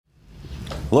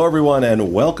Hello, everyone,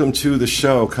 and welcome to the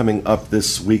show. Coming up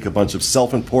this week, a bunch of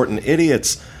self-important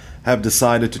idiots have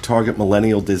decided to target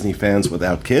millennial Disney fans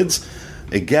without kids.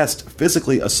 A guest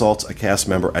physically assaults a cast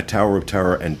member at Tower of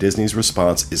Terror, and Disney's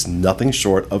response is nothing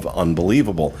short of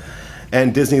unbelievable.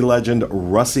 And Disney legend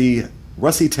Russi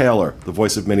Taylor, the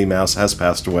voice of Minnie Mouse, has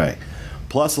passed away.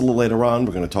 Plus, a little later on,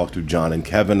 we're going to talk to John and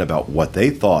Kevin about what they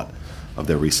thought of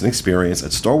their recent experience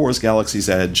at Star Wars Galaxy's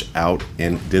Edge out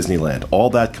in Disneyland. All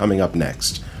that coming up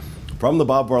next. From the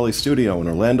Bob Varley Studio in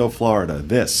Orlando, Florida,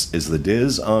 this is the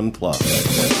Diz Unplugged.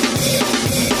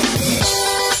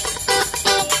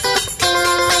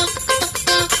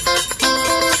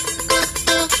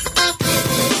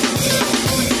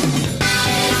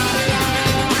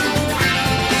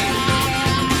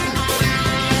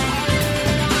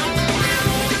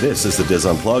 This is the Diz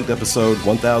Unplugged, episode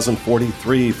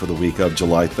 1043 for the week of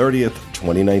July 30th,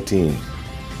 2019.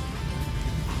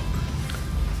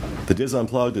 The Diz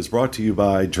Unplugged is brought to you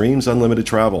by Dreams Unlimited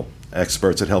Travel,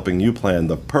 experts at helping you plan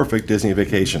the perfect Disney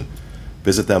vacation.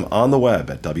 Visit them on the web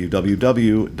at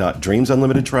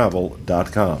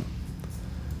www.dreamsunlimitedtravel.com.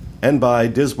 And by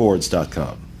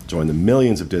DizBoards.com. Join the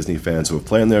millions of Disney fans who have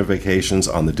planned their vacations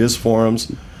on the Diz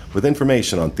forums with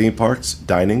information on theme parks,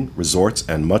 dining, resorts,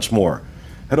 and much more.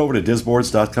 Head over to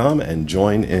DizBoards.com and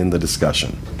join in the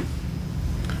discussion.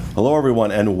 Hello,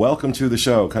 everyone, and welcome to the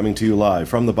show, coming to you live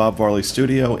from the Bob Varley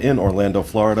Studio in Orlando,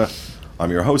 Florida. I'm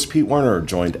your host, Pete Werner,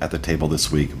 joined at the table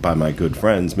this week by my good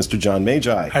friends, Mr. John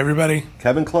Magi. Hi, everybody.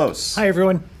 Kevin Close. Hi,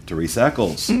 everyone. Therese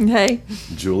Eccles. Hey.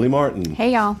 Julie Martin.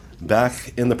 Hey, y'all.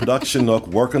 Back in the production nook,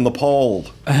 working the pole,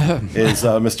 is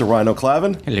Mr. Rhino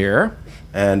Clavin. Hello.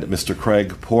 And Mr.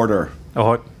 Craig Porter.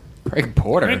 Oh, Craig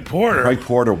Porter. Craig Porter. Craig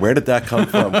Porter, where did that come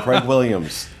from? Craig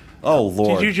Williams. Oh,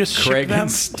 Lord. Did you just ship Craig them?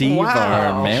 and Steve Wow.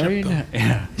 are married.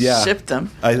 Yeah. Shipped them.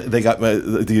 They got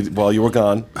while you were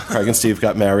gone. Craig and Steve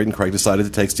got married, and Craig decided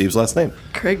to take Steve's last name.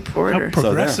 Craig How Porter.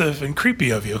 progressive and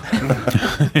creepy of you.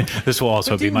 This will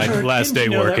also be my last day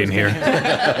working here.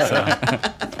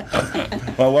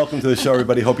 Well, welcome to the show,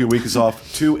 everybody. Hope your week is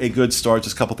off to a good start.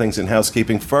 Just a couple things in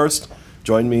housekeeping. First,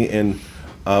 join me in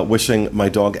wishing my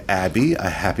dog Abby a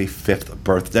happy 5th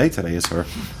birthday. Today is her.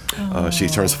 She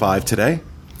turns 5 today.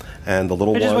 And the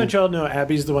little one... I just want y'all to know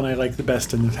Abby's the one I like the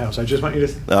best in this house. I just want you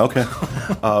to... Okay.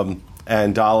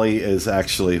 And Dolly is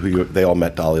actually, they all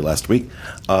met Dolly last week.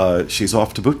 She's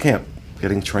off to boot camp,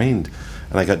 getting trained.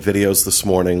 And I got videos this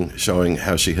morning showing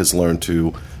how she has learned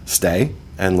to stay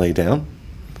and lay down.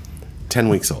 10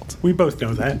 weeks old. We both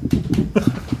know that.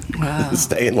 Wow.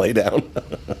 Stay and lay down.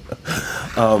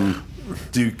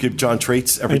 Do you give John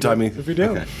treats every time he... If we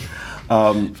do. Okay.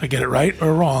 If I get it right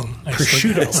or wrong, I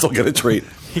Prosciutto. Still get a treat.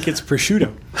 He gets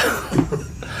prosciutto.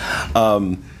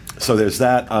 So there's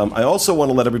that. I also want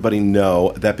to let everybody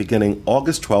know that beginning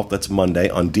August 12th, that's Monday,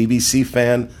 on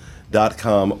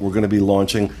dbcfan.com, we're going to be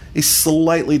launching a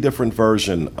slightly different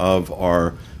version of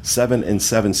our 7 and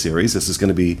 7 series. This is going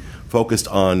to be focused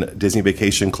on Disney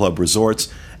Vacation Club resorts,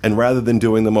 and rather than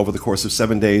doing them over the course of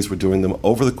 7 days, we're doing them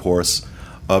over the course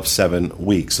of 7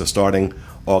 weeks. So starting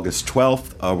August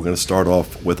 12th, we're going to start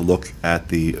off with a look at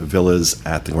the villas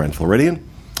at the Grand Floridian.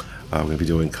 We're going to be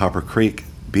doing Copper Creek,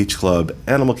 Beach Club,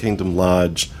 Animal Kingdom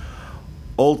Lodge,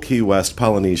 Old Key West,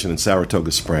 Polynesian, and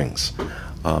Saratoga Springs.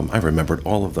 I remembered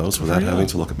all of those without having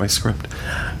to look at my script,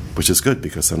 which is good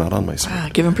because they're not on my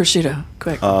script. Give him prosciutto,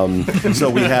 quick. So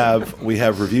we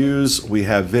have reviews, we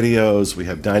have videos, we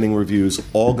have dining reviews,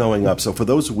 all going up. So for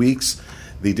those weeks,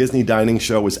 the Disney Dining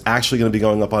Show is actually going to be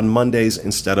going up on Mondays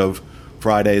instead of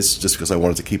Fridays, just because I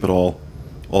wanted to keep it all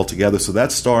together. So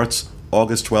that starts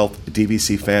August 12th,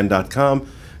 dbcfan.com.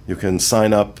 You can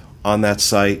sign up on that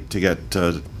site to get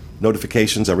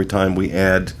notifications every time we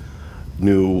add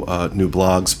new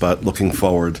blogs. But looking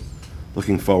forward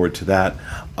to that.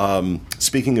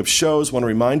 Speaking of shows, want to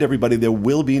remind everybody there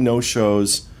will be no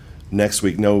shows next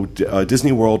week. No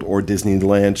Disney World or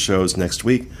Disneyland shows next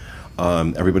week.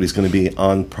 Everybody's going to be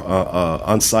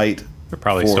on site. We're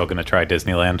probably still going to try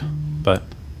Disneyland, but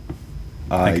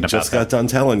I just got done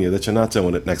telling you that you're not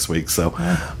doing it next week, so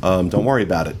don't worry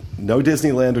about it. No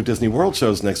Disneyland or Disney World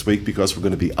shows next week because we're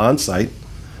going to be on site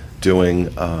doing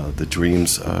the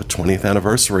Dreams 20th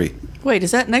anniversary. Wait,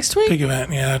 is that next week? Big event,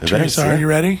 yeah. Teresa, are you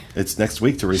ready? It's next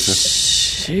week, Teresa.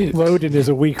 Shoot. Loaded is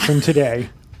a week from today.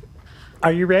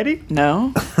 Are you ready?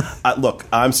 No? Look,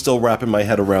 I'm still wrapping my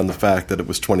head around the fact that it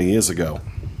was 20 years ago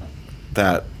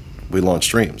that we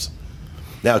launched Dreams.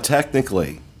 Now,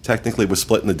 technically, we're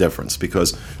splitting the difference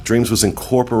because Dreams was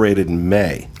incorporated in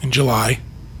May. In July.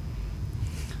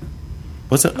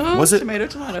 Was it? Tomato.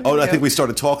 Oh, I think we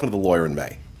started talking to the lawyer in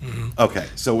May. Mm-hmm. Okay,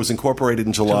 so it was incorporated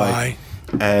in July.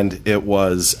 and it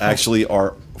was actually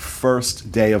our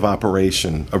first day of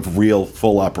operation, of real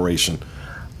full operation,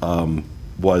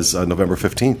 was November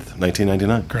 15th,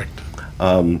 1999. Correct.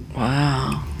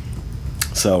 Wow.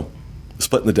 So,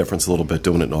 splitting the difference a little bit,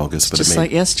 doing it in August. But Just it made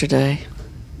like yesterday.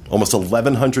 almost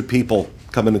 1,100 people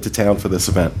coming into town for this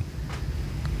event.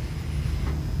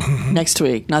 Next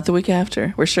week, not the week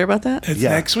after. We're sure about that? It's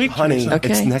next week, honey. Teresa? Okay.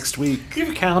 It's next week. You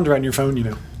have a calendar on your phone, you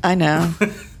know. I know.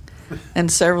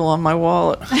 And several on my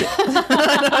wallet.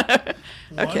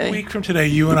 Okay. 1 week from today,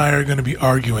 you and I are going to be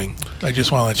arguing. I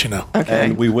just want to let you know. Okay.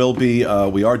 And we will be.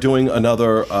 We are doing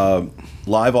another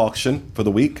live auction for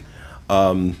the week,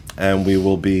 and we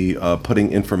will be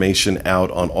putting information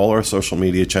out on all our social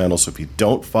media channels. So if you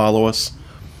don't follow us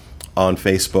on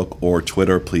Facebook or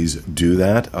Twitter, please do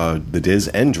that. The Diz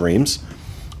and Dreams.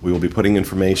 We will be putting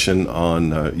information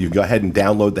on. You go ahead and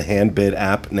download the Handbid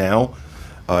app now.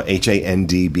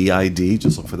 HANDBID.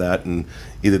 Just look for that in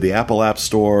either the Apple App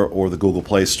Store or the Google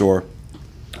Play Store,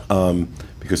 because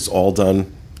it's all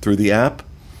done through the app.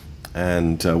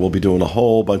 And we'll be doing a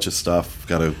whole bunch of stuff.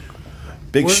 Got a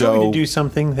big We're show. going to do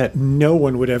something that no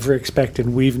one would ever expect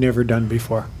and we've never done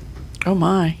before. Oh,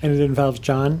 my. And it involves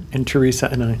John and Teresa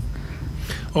and I.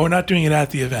 Well, we're not doing it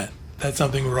at the event. That's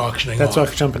something we're auctioning That's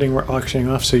off. something we're auctioning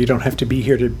off, so you don't have to be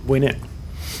here to win it.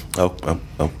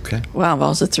 Okay. Wow,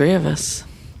 involves the three of us.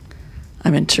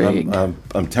 I'm intrigued. I'm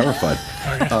terrified.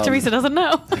 Teresa doesn't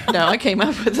know. No, I came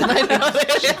up with it. I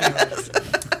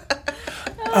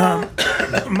know.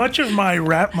 Much of my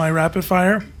rapid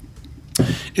fire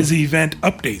is event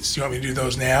updates. Do you want me to do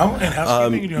those now? And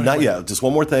housekeeping? Or do you want Not to- yet. Just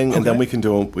one more thing, and then Okay. we can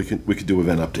do we could do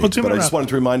event updates. We'll do But I them just up. wanted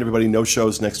to remind everybody: no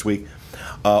shows next week.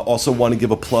 Also, want to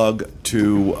give a plug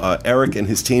to Eric and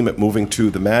his team at Moving to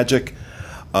the Magic.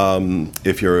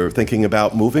 If you're thinking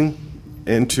about moving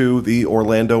into the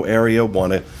Orlando area,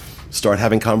 want to start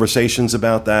having conversations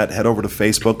about that, head over to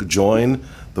Facebook, join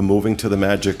the Moving to the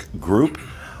Magic group.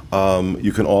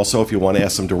 You can also, if you want to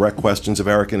ask some direct questions of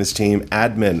Eric and his team,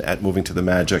 admin at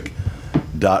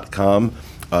movingtothemagic.com.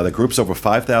 The group's over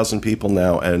 5,000 people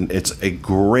now, and it's a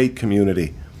great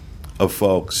community of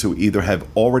folks who either have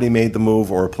already made the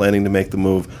move or are planning to make the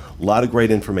move. A lot of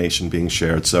great information being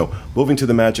shared. So Moving to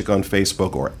the Magic on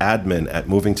Facebook or admin at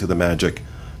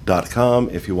movingtothemagic.com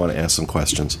if you want to ask some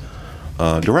questions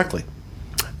directly.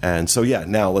 And so,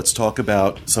 now let's talk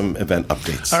about some event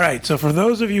updates. All right, so for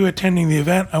those of you attending the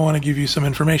event, I want to give you some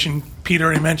information. Peter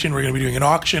already mentioned we're going to be doing an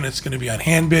auction. It's going to be on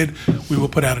Handbid. We will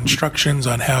put out instructions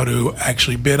on how to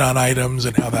actually bid on items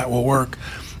and how that will work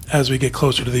as we get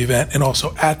closer to the event and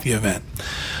also at the event.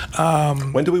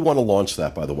 When do we want to launch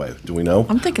that, by the way? Do we know?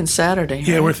 I'm thinking Saturday.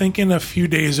 Yeah, right? we're thinking a few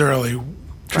days early.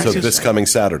 So this coming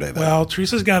Saturday, then. Well,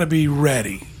 Teresa's got to be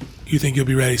ready. You think you'll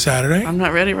be ready Saturday? I'm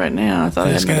not ready right now. I thought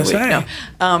I was had another gonna week.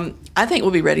 No. I think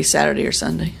we'll be ready Saturday or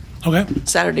Sunday. Okay.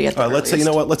 Saturday at the All right, let's say, you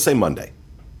know earliest. what? Let's say Monday.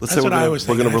 Let's That's say what I was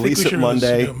we're going to thinking. I think release we it should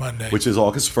Monday, do it Monday. which is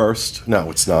August 1st. No,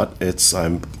 it's not. It's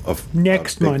I'm a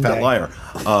Next big Monday. fat liar.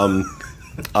 I'm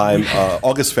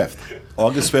August 5th.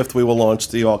 August 5th, we will launch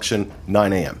the auction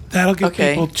 9 a.m. That'll give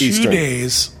Okay. people 2 Eastern.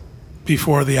 days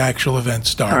before the actual event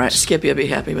starts. All right, Skippy will be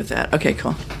happy with that. Okay,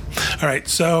 cool. All right,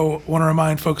 so want to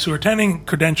remind folks who are attending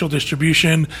credential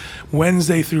distribution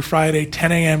Wednesday through Friday,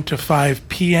 10 a.m. to 5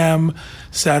 p.m.,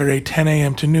 Saturday, 10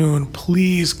 a.m. to noon.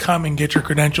 Please come and get your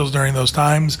credentials during those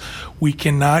times. We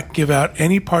cannot give out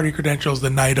any party credentials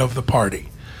the night of the party.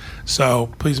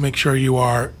 So please make sure you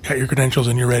are at your credentials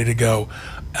and you're ready to go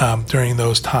during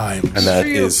those times. And that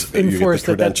Sure, you is, you get the enforce that-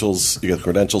 credentials. You get the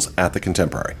credentials at the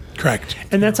Contemporary. Correct.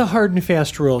 And that's a hard and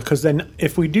fast rule, because then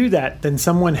if we do that, then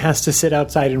someone has to sit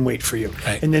outside and wait for you.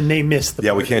 Right. And then they miss the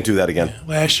Yeah, we party. can't do that again.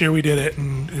 Last year we did it,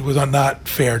 and it was not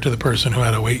fair to the person who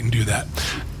had to wait and do that.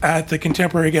 At the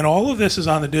Contemporary, again, all of this is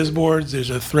on the Diz boards. There's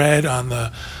a thread on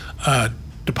the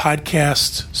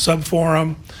podcast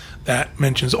subforum that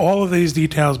mentions all of these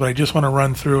details, but I just want to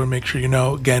run through and make sure you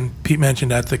know. Again, Pete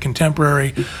mentioned at the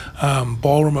Contemporary,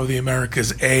 Ballroom of the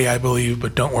Americas A, I believe,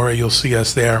 but don't worry, you'll see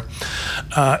us there.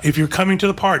 If you're coming to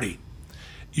the party,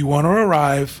 you want to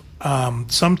arrive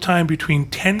sometime between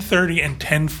 10:30 and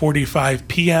 10:45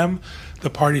 p.m. The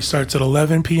party starts at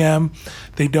 11 p.m.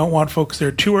 They don't want folks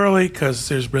there too early because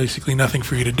there's basically nothing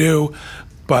for you to do,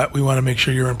 but we want to make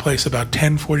sure you're in place about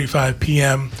 10:45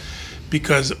 p.m.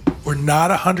 because we're not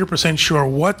 100% sure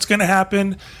what's going to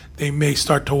happen. They may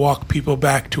start to walk people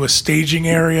back to a staging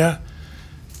area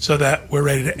so that we're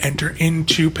ready to enter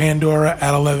into Pandora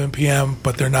at 11 p.m.,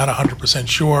 but they're not 100%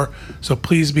 sure. So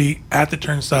please be at the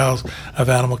turnstiles of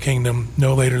Animal Kingdom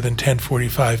no later than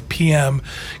 10:45 p.m.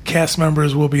 Cast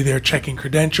members will be there checking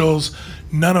credentials.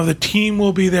 None of the team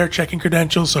will be there checking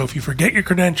credentials, so if you forget your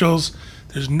credentials,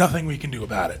 There's nothing we can do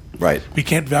about it. Right. We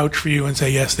can't vouch for you and say,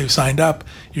 yes, they've signed up.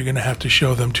 You're going to have to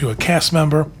show them to a cast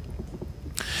member.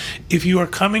 If you are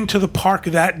coming to the park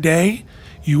that day,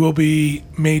 you will be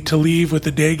made to leave with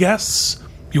the day guests.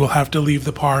 You will have to leave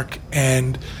the park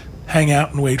and hang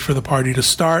out and wait for the party to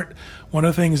start. One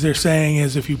of the things they're saying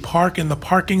is if you park in the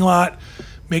parking lot,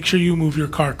 make sure you move your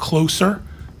car closer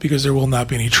because there will not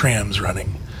be any trams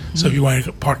running. So if you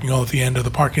want parking all at the end of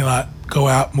the parking lot, go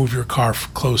out, move your car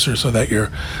closer so that you're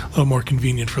a little more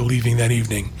convenient for leaving that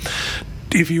evening.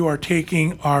 If you are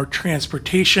taking our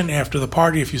transportation after the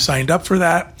party, if you signed up for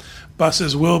that,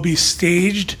 buses will be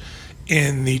staged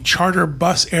in the charter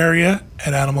bus area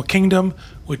at Animal Kingdom,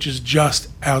 which is just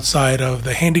outside of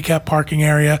the handicap parking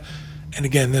area. And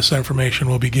again, this information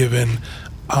will be given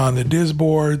on the DIS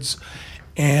boards.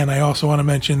 And I also want to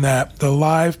mention that the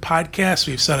live podcast,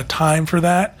 we've set a time for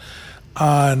that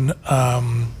on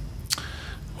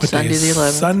Sunday the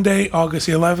 11th. Sunday, August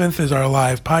the 11th is our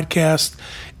live podcast.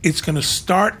 It's going to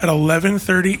start at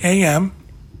 11:30 a.m.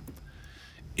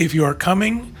 If you are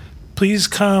coming, please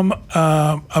come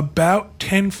about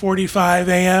 10:45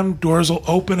 a.m. Doors will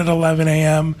open at 11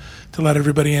 a.m. to let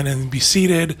everybody in and be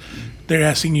seated. They're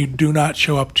asking you do not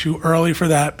show up too early for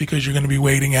that because you're going to be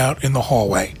waiting out in the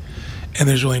hallway. And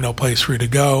there's really no place for you to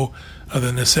go other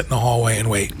than to sit in the hallway and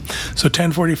wait. So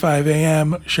 10:45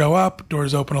 a.m., show up.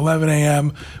 Doors open 11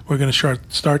 a.m. We're going to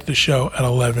start the show at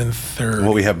 11:30.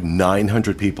 Well, we have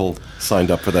 900 people signed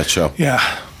up for that show. Yeah.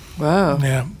 Wow.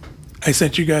 Yeah. I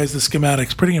sent you guys the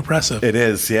schematics. Pretty impressive. It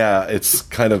is, yeah. It's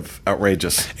kind of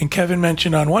outrageous. And Kevin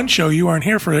mentioned on one show, you weren't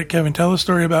here for it. Kevin, tell a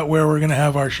story about where we're going to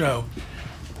have our show.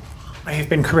 I have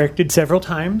been corrected several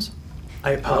times.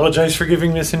 I apologize for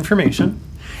giving this information.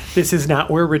 This is not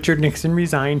where Richard Nixon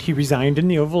resigned. He resigned in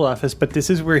the Oval Office, but this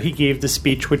is where he gave the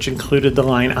speech, which included the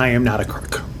line, "I am not a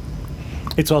crook."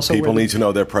 It's also People where need to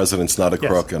know their president's not a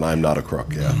Yes. crook, and I'm not a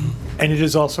crook, yeah. and it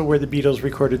is also where the Beatles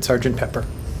recorded Sgt. Pepper.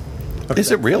 Is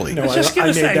it really? No, was just gonna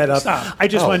I made say, that up. stop. I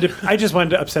just wanted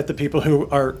to upset the people who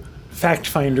are fact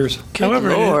finders. Good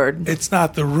However, Lord. it's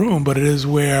not the room, but it is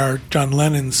where John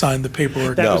Lennon signed the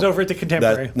paperwork. That was over at the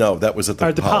Contemporary. That was at the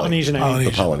Or the Polynesian. I mean.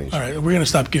 The Polynesian. All right, we're going to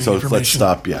stop giving So information. let's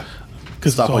stop, yeah.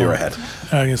 Stop while you're ahead. I was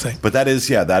going to say. But that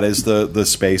is the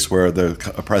space where the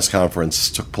press conference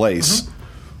took place,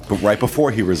 but right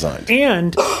before he resigned.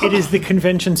 And it is the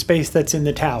convention space that's in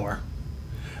the tower.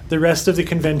 The rest of the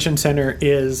convention center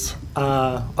is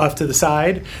off to the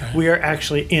side. We are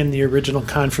actually in the original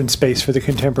conference space for the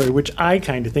Contemporary, which I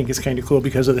kind of think is kind of cool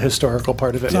because of the historical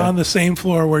part of it. It's on the same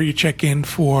floor where you check in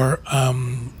for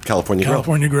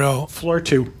California Grill. Floor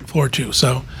 2. Floor 2.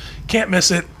 So can't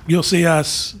miss it. You'll see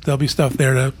us. There'll be stuff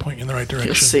there to point you in the right direction.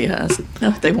 You'll see us.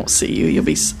 No, they won't see you. You'll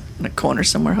be in a corner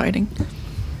somewhere hiding.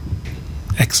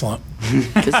 Excellent.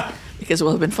 Because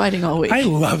we'll have been fighting all week. I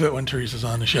love it when Teresa's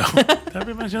on the show. Have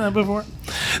we mentioned that before?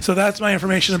 So that's my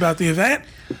information about the event.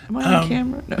 Am I on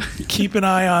camera? No. Keep an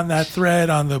eye on that thread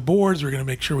on the boards. We're going to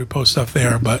make sure we post stuff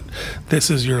there, but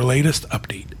this is your latest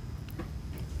update.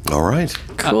 All right.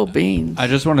 Cool beans. I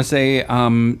just want to say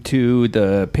to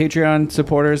the Patreon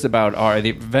supporters about the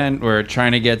event, we're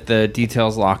trying to get the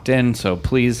details locked in, so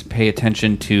please pay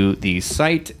attention to the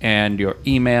site and your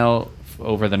email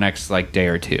over the next day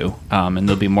or two, and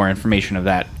there'll be more information of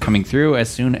that coming through as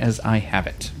soon as I have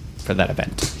it for that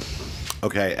event.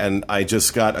 Okay, and I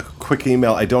just got a quick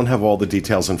email. I don't have all the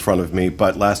details in front of me,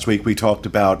 but last week we talked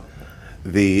about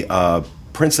the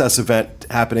Princess event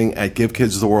happening at Give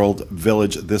Kids the World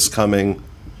Village this coming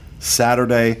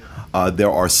Saturday. There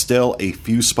are still a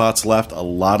few spots left. A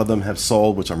lot of them have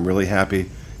sold, which I'm really happy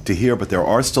to hear, but there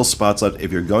are still spots left.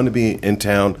 If you're going to be in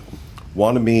town,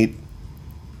 want to meet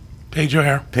Paige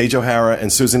O'Hara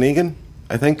and Susan Egan,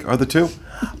 I think, are the two.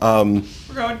 We're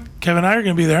going. Kevin and I are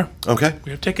going to be there. Okay.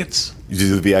 We have tickets. You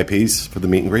do the VIPs for the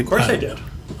meet and greet? Of course I did.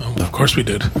 Oh, of course we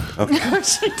did.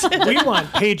 We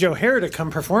want Paige O'Hara to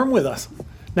come perform with us.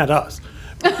 Not us.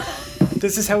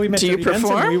 This is how we met Do at you events, and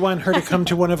perform? we want her to come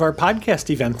to one of our podcast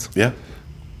events. Yeah.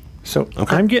 So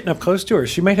I'm getting up close to her.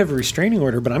 She might have a restraining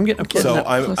order, but I'm getting up close. So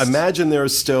up close. I imagine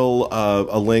there's still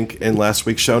a link in last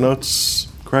week's show notes,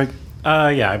 Craig?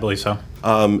 Yeah, I believe so.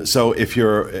 So if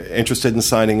you're interested in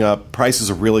signing up, prices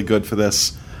are really good for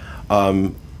this.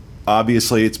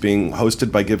 Obviously, it's being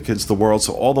hosted by Give Kids the World,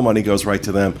 so all the money goes right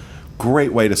to them.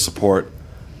 Great way to support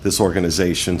this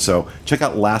organization. So check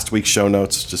out last week's show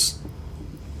notes. Just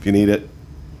if you need it,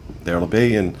 there it'll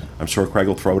be, and I'm sure Craig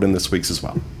will throw it in this week's as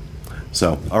well.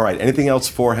 So, all right. Anything else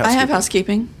for housekeeping? I have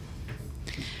housekeeping.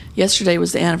 Yesterday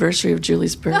was the anniversary of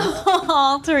Julie's birth.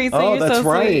 Oh, Teresa, Oh, you're that's so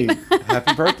right. sweet.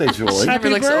 Happy birthday, Julie. Never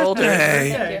looks older.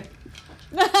 Hey.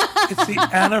 It's the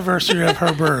anniversary of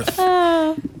her birth.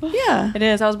 Yeah. It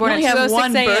is. I was born You at only have 2:06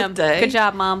 one a.m. birthday. Good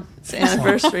job, Mom. It's the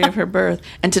anniversary of her birth.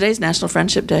 And today's National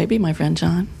Friendship Day. Be my friend,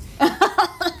 John.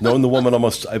 I've known the woman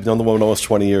almost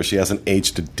 20 years. She hasn't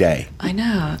aged a day. I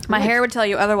know. My hair would tell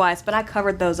you otherwise, but I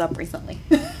covered those up recently.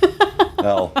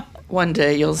 Well, One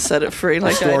day you'll set it free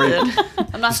like Story. I did.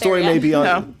 I'm not the story there may yet. be on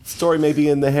No. story may be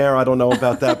in the hair. I don't know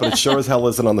about that, but it sure as hell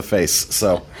isn't on the face.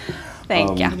 So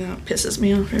Thank you. No, it pisses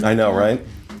me off. I know, right?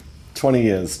 20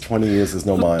 years is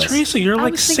no miles. Teresa, you're I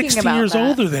like was thinking 60 about years that.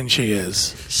 older than she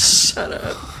is. Shut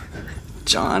up,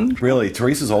 John. Really,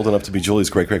 Teresa's old enough to be Julie's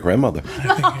great-great-grandmother.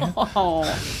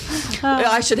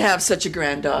 I should have such a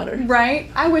granddaughter.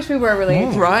 Right? I wish we were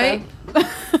related. Right?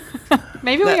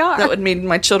 Maybe we are. That would mean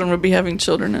my children would be having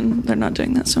children, and they're not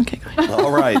doing that. So okay, go ahead.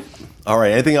 All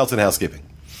right. Anything else in housekeeping?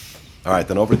 All right,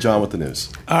 then over to John with the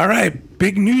news. All right,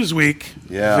 big news week.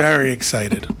 Yeah. Very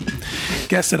excited.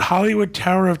 Guest at Hollywood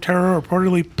Tower of Terror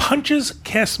reportedly punches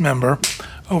cast member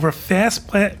over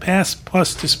FastPass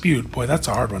Plus dispute. Boy, that's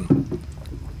a hard one.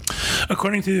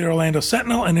 According to the Orlando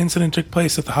Sentinel, an incident took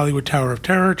place at the Hollywood Tower of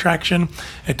Terror attraction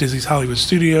at Disney's Hollywood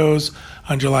Studios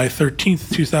on July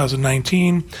 13th,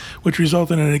 2019, which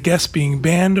resulted in a guest being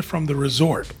banned from the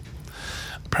resort.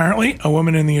 Apparently, a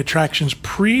woman in the attraction's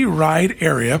pre-ride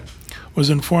area was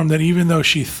informed that even though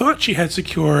she thought she had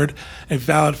secured a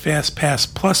valid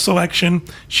FastPass Plus selection,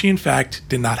 she in fact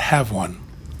did not have one.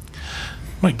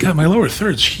 My God, my lower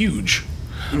third's huge.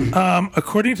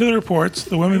 According to the reports,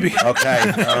 the woman began... Okay,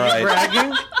 all right.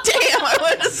 Damn, I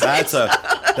would have said.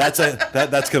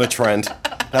 That's going to trend.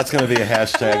 That's going to be a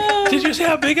hashtag. Did you see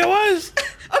how big it was?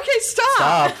 Okay,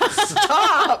 stop.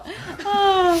 Stop.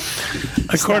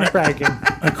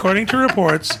 According to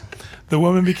reports, the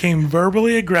woman became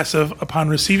verbally aggressive upon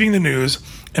receiving the news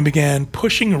and began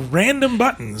pushing random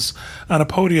buttons on a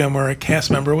podium where a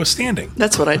cast member was standing.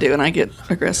 That's what I do, and I get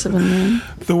aggressive and mean.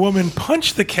 The woman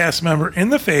punched the cast member in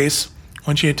the face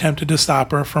when she attempted to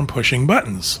stop her from pushing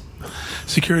buttons.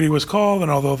 Security was called,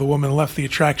 and although the woman left the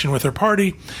attraction with her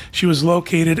party, she was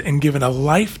located and given a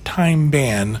lifetime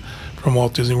ban from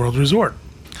Walt Disney World Resort.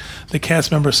 The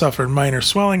cast member suffered minor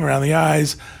swelling around the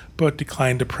eyes, but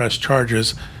declined to press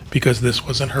charges because this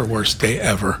wasn't her worst day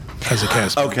ever as a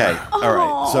cast member. Okay, all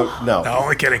right. So, no. No,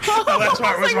 only kidding. No, that's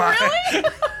why it was mine.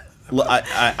 Look,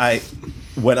 I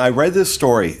when I read this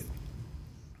story,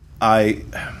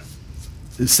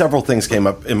 several things came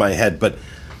up in my head, but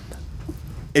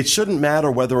it shouldn't matter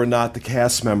whether or not the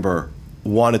cast member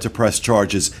wanted to press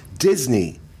charges.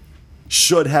 Disney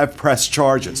should have pressed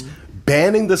charges.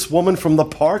 Banning this woman from the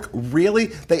park? Really?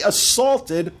 They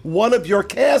assaulted one of your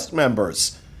cast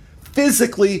members.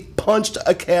 Physically punched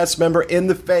a cast member in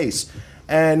the face.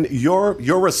 And your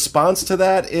response to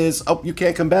that is, oh, you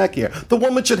can't come back here. The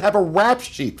woman should have a rap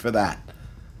sheet for that.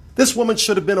 This woman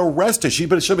should have been arrested. She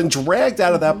should have been dragged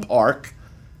out of that park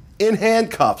in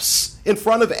handcuffs in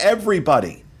front of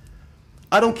everybody.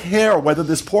 I don't care whether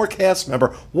this poor cast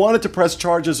member wanted to press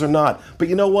charges or not. But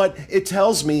you know what? It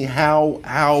tells me how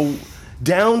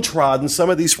downtrodden some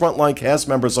of these frontline cast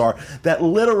members are, that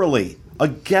literally a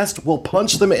guest will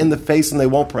punch them in the face and they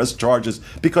won't press charges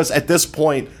because at this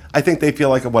point, I think they feel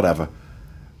like whatever.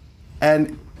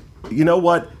 And you know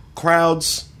what?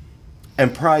 Crowds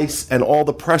and price and all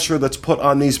the pressure that's put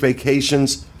on these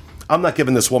vacations, I'm not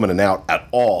giving this woman an out at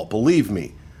all, believe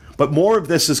me. But more of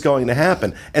this is going to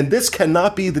happen. And this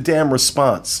cannot be the damn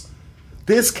response.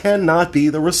 This cannot be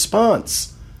the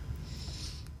response.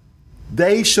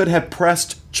 They should have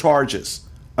pressed charges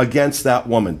against that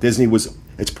woman.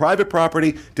 It's private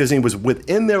property. Disney was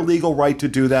within their legal right to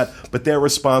do that, but their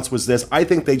response was this. I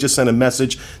think they just sent a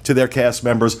message to their cast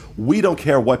members. We don't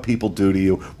care what people do to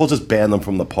you. We'll just ban them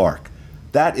from the park.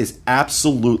 That is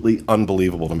absolutely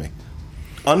unbelievable to me.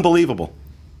 Unbelievable.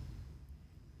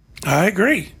 I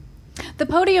agree. The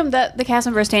podium that the cast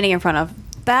member is standing in front of,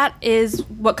 that is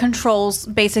what controls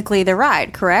basically the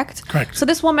ride, correct? Correct. So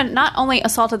this woman not only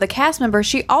assaulted the cast member,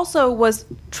 she also was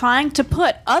trying to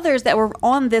put others that were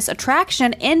on this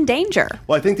attraction in danger.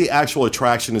 Well, I think the actual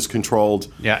attraction is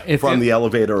controlled from the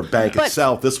elevator bank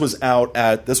itself. This was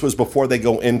before they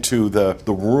go into the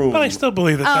room. But I still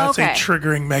believe that's okay. a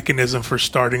triggering mechanism for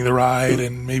starting the ride,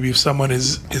 and maybe if someone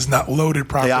is not loaded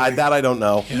properly. Yeah, that I don't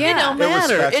know. Yeah. It don't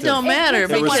matter. It don't matter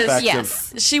because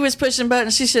yes. she was pushing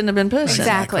buttons she shouldn't have been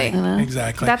pushing. Exactly.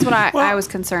 Exactly. That's what I was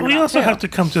concerned we about. also too. have to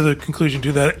come to the conclusion,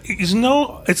 too, that it's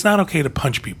not okay to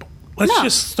punch people. Let's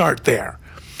just start there.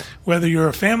 Whether you're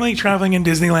a family traveling in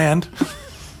Disneyland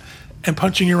and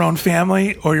punching your own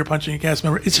family or you're punching a cast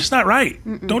member, it's just not right.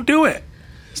 Mm-mm. Don't do it.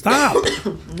 Stop.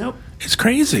 Nope. It's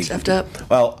crazy. Effed up.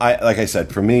 Well, like I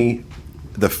said, for me,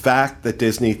 the fact that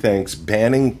Disney thinks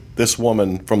banning this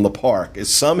woman from the park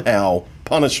is somehow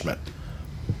punishment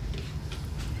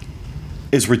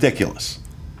is ridiculous.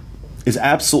 Is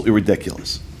absolutely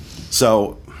ridiculous.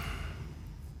 So,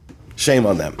 shame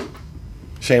on them.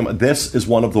 Shame. This is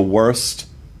one of the worst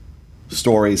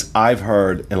stories I've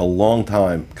heard in a long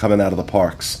time coming out of the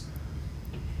parks.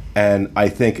 And I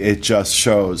think it just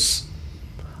shows,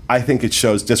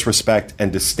 disrespect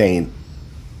and disdain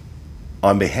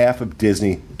on behalf of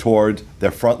Disney toward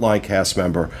their frontline cast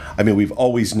member. I mean, we've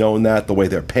always known that, the way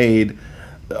they're paid.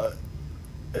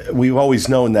 We've always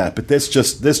known that, but this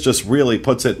just really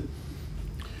puts it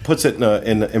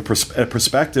in a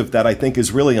perspective that I think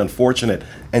is really unfortunate,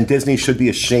 and Disney should be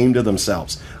ashamed of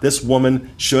themselves. This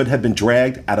woman should have been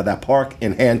dragged out of that park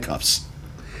in handcuffs.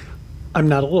 I'm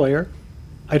not a lawyer.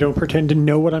 I don't pretend to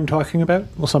know what I'm talking about.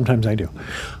 Well, sometimes I do.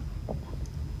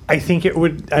 I think it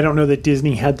would. I don't know that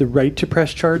Disney had the right to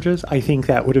press charges. I think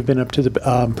that would have been up to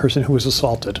the person who was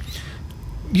assaulted.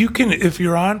 You can, if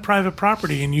you're on private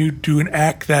property and you do an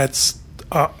act that's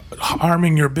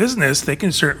harming your business, they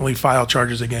can certainly file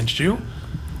charges against you.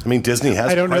 I mean, Disney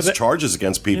has pressed charges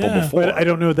against people before. But I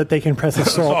don't know that they can press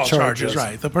assault charges.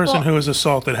 Right. The person who is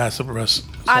assaulted has to press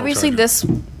assault obviously, charges.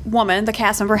 this woman, the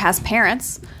cast member, has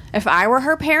parents. If I were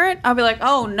her parent, I'd be like,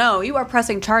 "Oh no, you are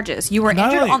pressing charges. You were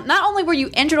injured. Not only were you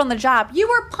injured on the job, you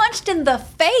were punched in the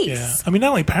face." Yeah, I mean, not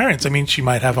only parents. I mean, she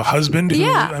might have a husband. Who,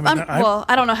 yeah. I mean, well,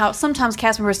 I don't know how. Sometimes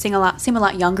cast members seem a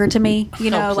lot younger to me.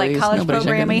 You know, like college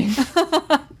programming.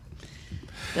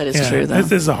 That is true, though.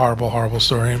 This is a horrible, horrible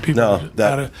story, and people.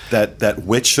 No, that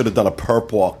witch should have done a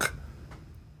perp walk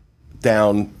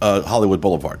down Hollywood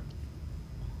Boulevard.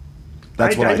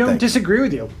 That's what I think. I don't disagree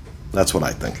with you. That's what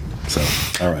I think. So,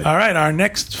 all right. All right, our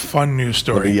next fun news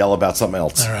story. Let me yell about something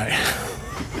else. All right.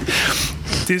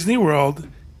 Disney World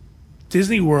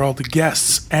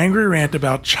guests' angry rant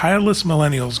about childless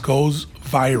millennials goes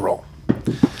viral.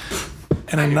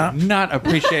 And I do not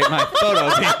appreciate my photo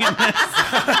being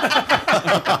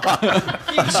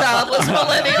You childless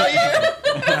millennial, you.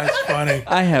 That's funny.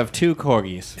 I have 2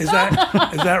 corgis. Is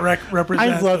that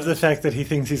represent? I love the fact that he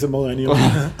thinks he's a millennial.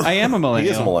 I am a millennial. He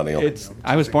is a millennial.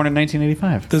 I was born in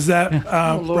 1985. Does that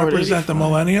represent the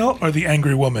millennial or the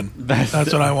angry woman? That's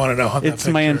what I want to know. It's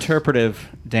my interpretive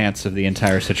dance of the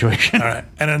entire situation. All right.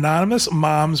 An anonymous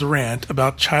mom's rant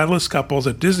about childless couples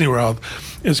at Disney World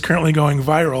is currently going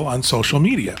viral on social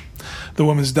media. The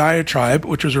woman's diatribe,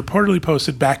 which was reportedly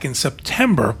posted back in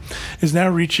September, is now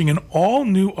reaching an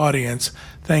all-new audience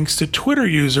thanks to Twitter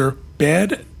user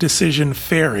Bad Decision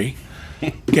Fairy.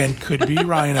 Again, could be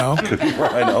Rhino.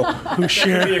 Who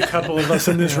shared a couple of us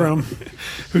in this room.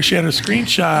 Who shared a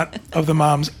screenshot of the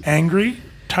mom's angry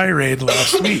tirade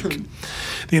last week.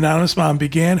 The anonymous mom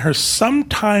began her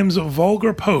sometimes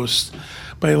vulgar post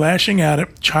by lashing out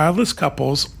at childless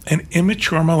couples and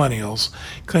immature millennials,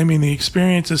 claiming the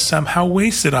experience is somehow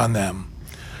wasted on them.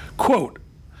 Quote,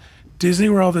 Disney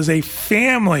World is a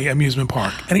family amusement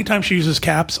park. Anytime she uses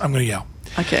caps, I'm going to yell.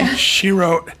 Okay. She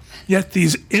wrote, yet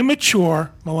these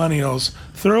immature millennials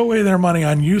throw away their money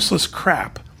on useless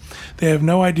crap. They have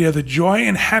no idea the joy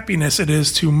and happiness it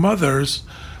is to mothers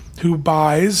who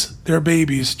buys their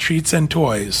babies treats and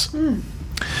toys.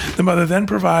 The mother then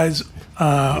provides...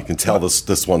 you can tell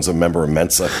this one's a member of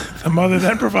Mensa. The mother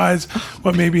then provides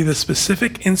what may be the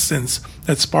specific instance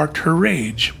that sparked her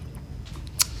rage.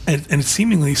 And it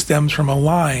seemingly stems from a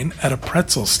line at a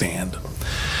pretzel stand.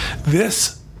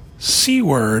 This C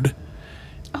word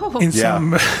in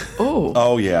some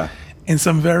in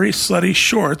some very slutty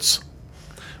shorts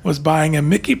was buying a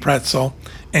Mickey pretzel,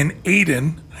 and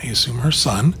Aiden, I assume her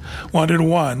son, wanted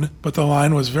one, but the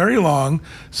line was very long,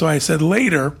 so I said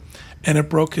later, and it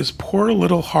broke his poor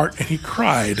little heart and he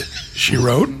cried, she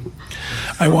wrote.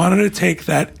 I wanted to take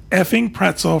that effing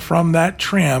pretzel from that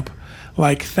tramp,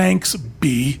 like, thanks,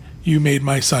 B, you made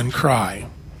my son cry.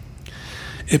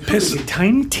 It pisses...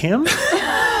 Tiny Tim?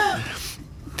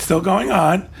 Still going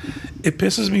on. It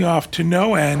pisses me off to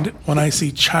no end when I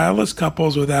see childless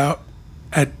couples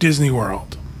at Disney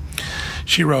World.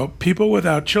 She wrote, people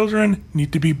without children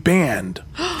need to be banned.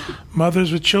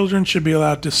 Mothers with children should be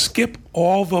allowed to skip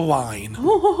all the line.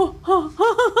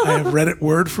 I have read it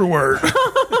word for word.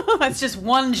 It's just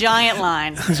one giant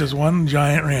line. It's just one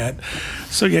giant rant.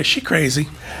 So, yeah, she crazy.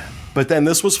 But then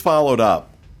this was followed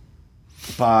up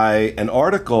by an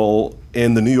article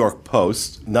in the New York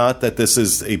Post. Not that this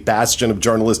is a bastion of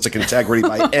journalistic integrity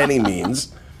by any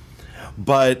means,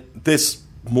 but this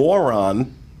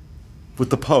moron with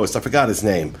the Post, I forgot his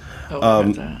name.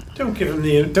 Don't give him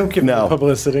the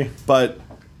publicity. But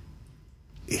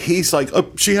he's like,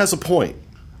 oh, she has a point.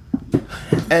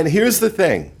 And here's the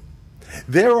thing.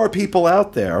 There are people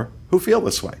out there who feel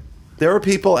this way. There are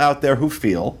people out there who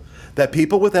feel that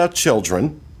people without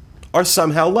children are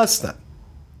somehow less than.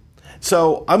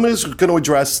 So I'm just going to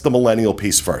address the millennial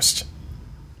piece first.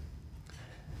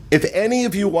 If any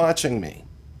of you watching me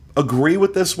agree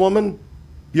with this woman,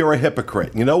 you're a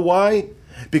hypocrite. You know why?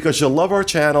 Because you love our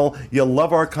channel, you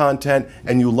love our content,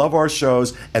 and you love our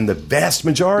shows, and the vast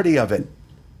majority of it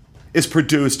is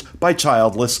produced by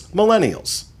childless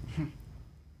millennials.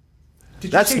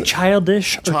 Did you say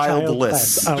childish or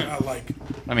childless? I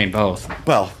mean, both.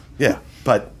 Well, yeah,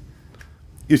 but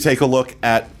you take a look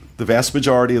at the vast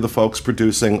majority of the folks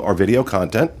producing our video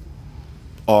content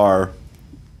are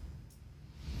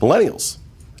millennials.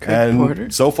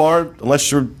 And so far,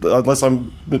 unless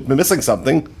I'm missing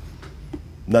something,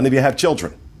 none of you have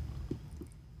children.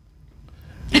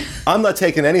 I'm not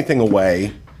taking anything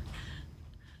away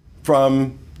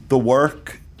from the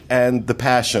work and the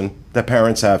passion that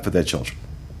parents have for their children.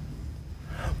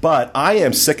 But I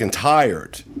am sick and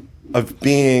tired of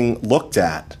being looked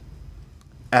at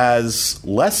as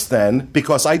less than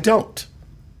because I don't.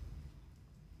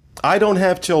 I don't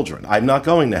have children. I'm not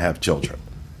going to have children.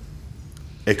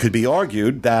 It could be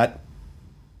argued that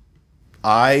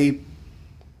here's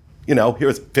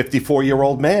a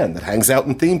 54-year-old man that hangs out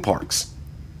in theme parks.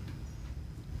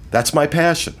 That's my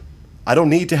passion. I don't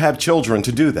need to have children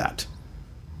to do that.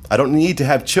 I don't need to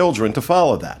have children to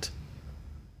follow that.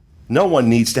 No one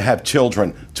needs to have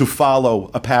children to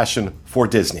follow a passion for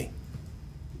Disney.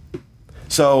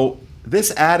 So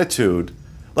this attitude,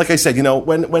 like I said,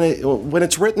 when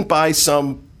it's written by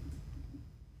some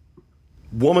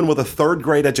woman with a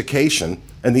third-grade education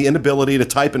and the inability to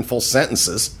type in full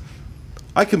sentences,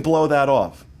 I can blow that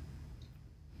off.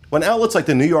 When outlets like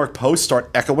the New York Post start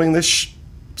echoing this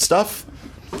stuff,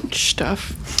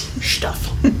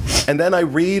 and then I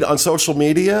read on social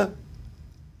media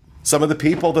some of the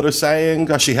people that are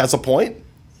saying she has a point.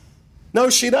 No,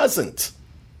 she doesn't.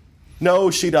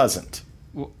 No, she doesn't.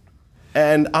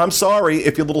 And I'm sorry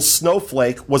if your little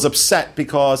snowflake was upset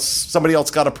because somebody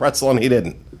else got a pretzel and he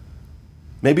didn't.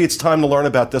 Maybe it's time to learn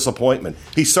about disappointment.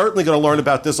 He's certainly going to learn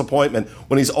about disappointment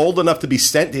when he's old enough to be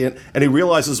sentient and he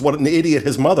realizes what an idiot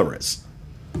his mother is.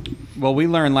 Well, we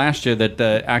learned last year that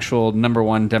the actual number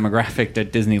one demographic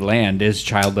at Disneyland is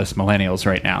childless millennials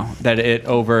right now. That it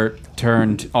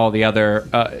overturned all the other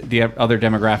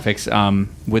demographics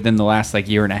within the last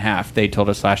year and a half. They told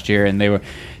us last year, and they were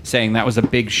saying that was a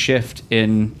big shift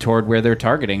toward where they're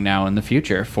targeting now in the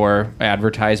future for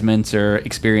advertisements or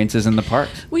experiences in the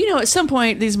parks. Well, at some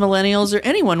point, these millennials or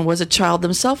anyone was a child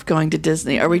themselves going to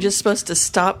Disney. Are we just supposed to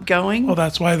stop going? Well,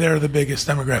 that's why they're the biggest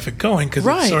demographic going, because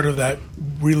it's sort of that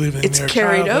reliving it's their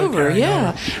carried over, over.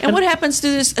 And what happens to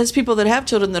this as people that have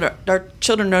children that are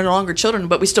children no longer children,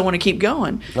 but we still want to keep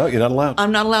going? No, you're not allowed.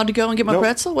 I'm not allowed to go and get my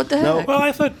pretzel? What the heck? Well,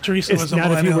 I thought Teresa was a not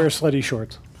millennial. if you wear slutty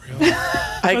shorts.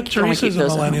 I thought Teresa's a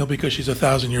millennial because she's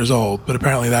 1,000 years old, but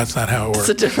apparently that's not how it works.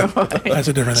 It's a different way. That's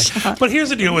a different thing. But here's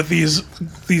the deal with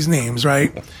these names,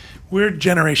 right? We're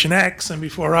Generation X, and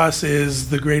before us is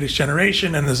the greatest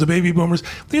generation, and there's the baby boomers.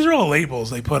 These are all labels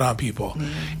they put on people.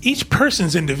 Each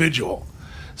person's individual.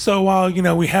 So while,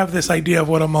 we have this idea of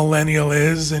what a millennial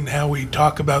is and how we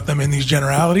talk about them in these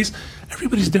generalities,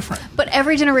 everybody's different. But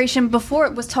every generation before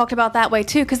it was talked about that way,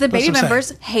 too, because the baby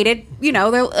boomers hated,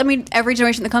 every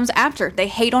generation that comes after, they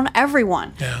hate on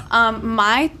everyone.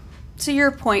 Yeah. To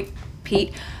your point,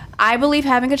 Pete, I believe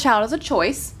having a child is a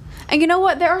choice. And you know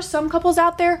what? There are some couples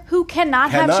out there who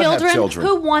cannot have children,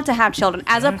 who want to have children.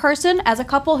 As a person, as a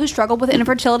couple who struggled with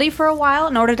infertility for a while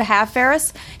in order to have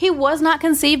Ferris, he was not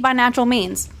conceived by natural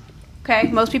means. Okay?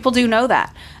 Most people do know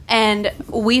that. And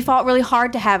we fought really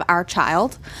hard to have our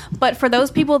child. But for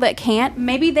those people that can't,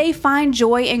 maybe they find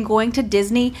joy in going to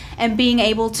Disney and being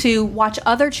able to watch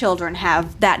other children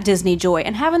have that Disney joy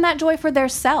and having that joy for their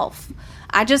self.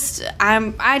 I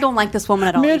don't like this woman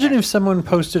at all. Imagine if someone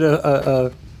posted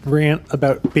a rant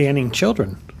about banning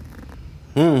children.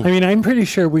 I mean, I'm pretty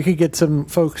sure we could get some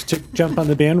folks to jump on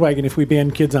the bandwagon if we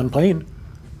banned kids on planes.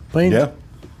 Yeah.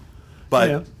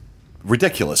 But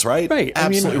ridiculous, right? Right.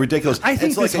 Absolutely ridiculous. I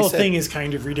think this whole thing is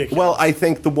kind of ridiculous. Well, I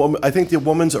think the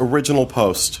woman's original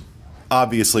post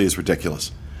obviously is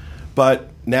ridiculous. But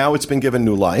now it's been given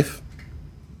new life.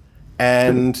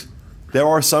 And there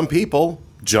are some people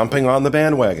jumping on the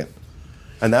bandwagon.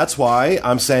 And that's why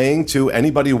I'm saying to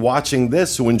anybody watching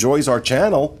this who enjoys our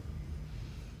channel,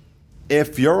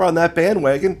 if you're on that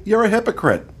bandwagon, you're a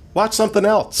hypocrite. Watch something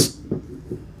else.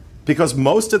 Because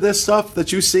most of this stuff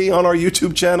that you see on our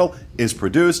YouTube channel is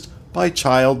produced by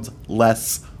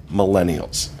childless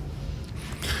millennials.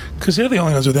 Because they're the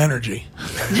only ones with energy.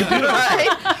 Right?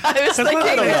 I was thinking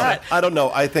that. I don't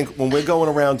know. I think when we're going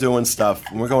around doing stuff,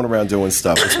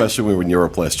 especially when we were in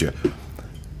Europe last year,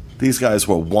 these guys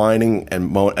were whining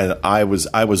and and I was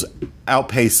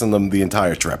outpacing them the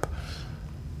entire trip.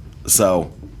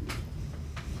 So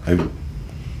I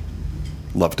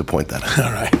love to point that out.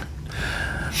 All right.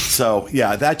 So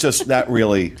yeah, that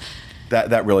really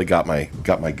got my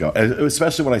go.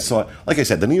 Especially when I saw, like I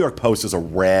said, the New York Post is a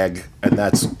rag, and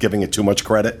that's giving it too much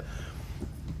credit.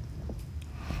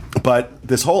 But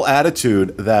this whole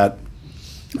attitude that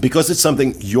because it's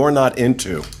something you're not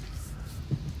into,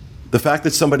 the fact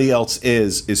that somebody else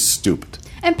is stupid.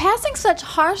 And passing such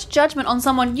harsh judgment on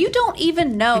someone you don't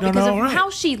even know because of how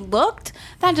she looked,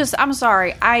 I'm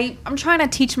sorry. I'm trying to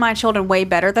teach my children way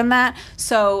better than that,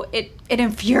 so it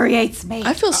infuriates me.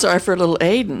 I feel sorry for little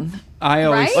Aiden. I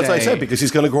always say, that's what I said, because he's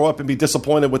going to grow up and be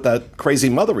disappointed with that crazy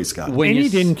mother he's got. And he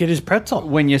didn't get his pretzel.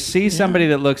 When you see somebody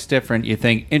that looks different, you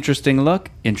think, interesting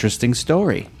look, interesting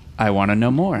story. I want to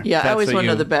know more. Yeah, I always want to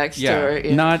know the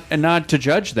backstory. Yeah. Not to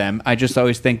judge them. I just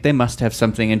always think they must have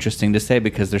something interesting to say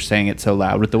because they're saying it so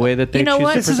loud with the way that they choose to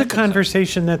This is a present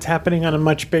conversation that's happening on a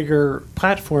much bigger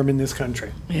platform in this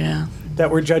country. Yeah. That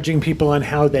we're judging people on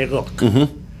how they look.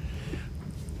 Mm-hmm.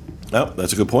 Oh,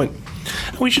 that's a good point.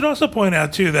 We should also point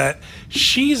out, too, that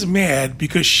she's mad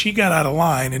because she got out of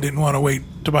line and didn't want to wait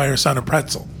to buy her son a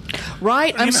pretzel.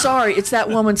 Right? I'm sorry. It's that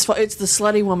woman's fault. It's the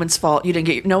slutty woman's fault. You didn't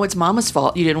get. No, it's mama's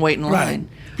fault. You didn't wait in line.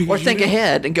 Right. Or think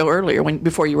ahead and go earlier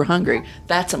before you were hungry.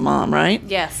 That's a mom, right?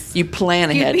 Yes. You plan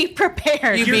ahead. You be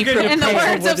prepared. You be prepared. In the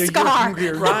words of Scar.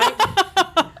 Right?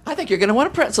 I think you're going to want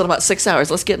a pretzel in about 6 hours.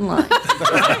 Let's get in line.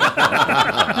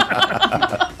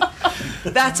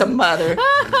 That's a mother.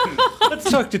 Let's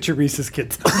talk to Teresa's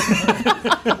kids.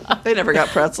 They never got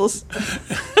pretzels.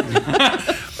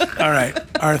 All right.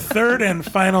 Our third and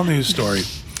final news story.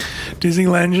 Disney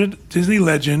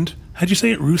legend. How'd you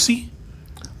say it? Russi?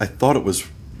 I thought it was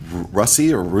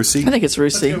Russi or Russi. I think it's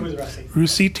Russi.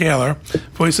 Russi Taylor,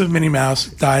 voice of Minnie Mouse,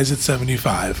 dies at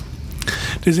 75.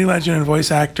 Disney legend and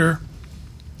voice actor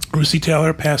Russi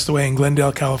Taylor passed away in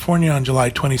Glendale, California on July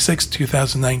 26,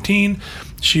 2019.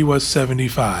 She was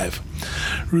 75.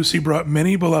 Russi brought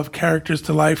many beloved characters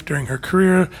to life during her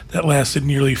career that lasted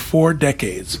nearly 4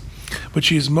 decades, but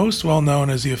she is most well known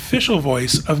as the official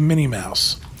voice of Minnie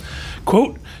Mouse.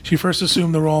 Quote, she first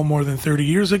assumed the role more than 30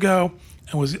 years ago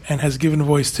and has given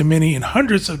voice to Minnie in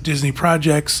hundreds of Disney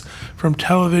projects, from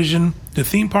television to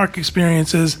theme park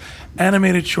experiences,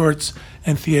 animated shorts,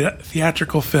 and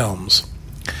theatrical films.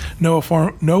 No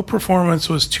performance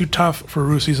was too tough for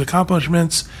Russi's accomplished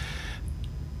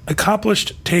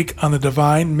take on the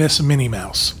divine Miss Minnie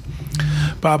Mouse.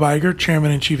 Bob Iger,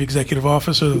 chairman and chief executive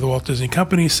officer of the Walt Disney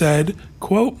Company, said,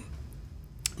 quote,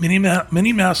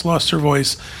 Minnie Mouse lost her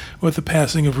voice with the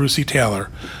passing of Russi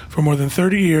Taylor. For more than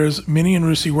 30 years, Minnie and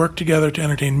Russi worked together to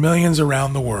entertain millions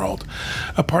around the world,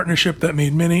 a partnership that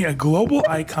made Minnie a global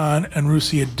icon and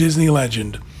Russi a Disney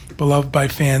legend, beloved by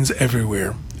fans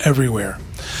everywhere.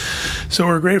 So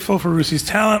we're grateful for Russi's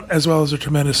talent, as well as her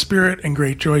tremendous spirit and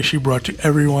great joy she brought to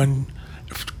everyone,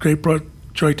 brought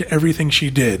joy to everything she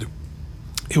did.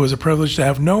 It was a privilege to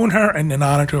have known her and an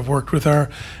honor to have worked with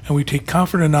her, and we take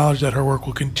comfort in knowledge that her work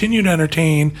will continue to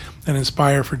entertain and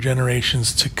inspire for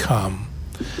generations to come.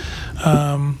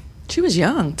 She was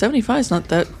young. 75 is not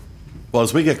that... Well,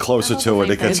 as we get closer to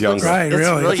it gets younger. Right, it's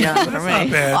really. Really young for me. Not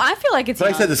bad. Well, I feel like it's But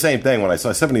young. I said the same thing when I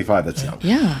saw 75. That's young.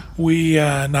 Yeah. We,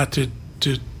 not to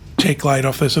take light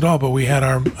off this at all, but we had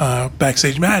our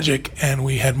Backstage Magic, and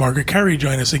we had Margaret Kerry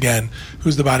join us again,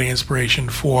 who's the body inspiration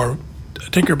for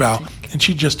Tinkerbell, and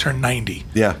she just turned 90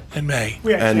 in May.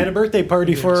 We actually had a birthday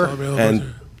party for her.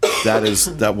 And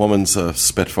that woman's a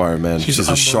spitfire, man. She's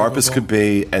as sharp as could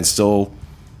be, and still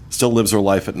lives her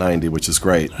life at 90, which is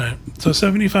great. Right. So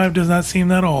 75 does not seem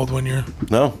that old when you're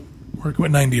working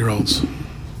with 90-year-olds.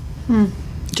 Talking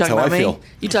how about I me? feel.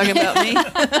 You talking about me?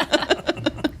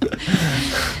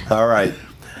 All right.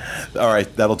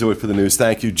 That'll do it for the news.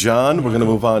 Thank you, John. We're going to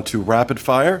move on to rapid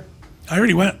fire. I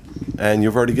already went. And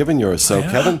you've already given yours. So,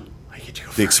 Kevin,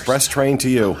 the express train to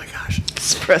you. Oh, my gosh.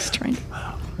 Express train.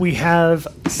 We have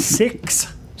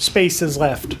 6 spaces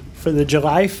left for the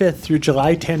July 5th through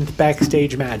July 10th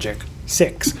Backstage Magic.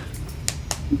 6.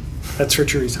 That's for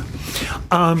Teresa.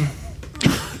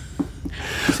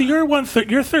 See,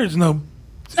 your third's no.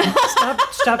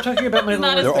 Stop talking about my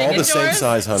little... They're all the same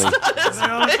size, honey.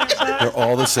 They're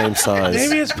all the same size.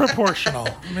 Maybe it's proportional.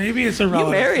 Maybe it's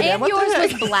irrelevant. You married him. And What the yours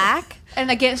heck? was black, and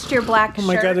against your black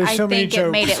my shirt, God, there's I so many think it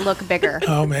jokes. made it look bigger.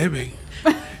 Oh, maybe.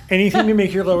 Anything to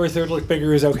make your lower third look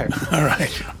bigger is okay. All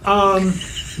right.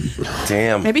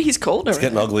 Damn. Maybe he's cold It's over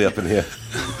getting there. ugly up in here.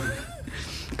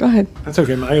 Go ahead. That's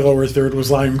okay. My lower third was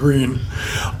lime green.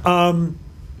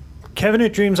 Kevin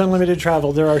at Dreams Unlimited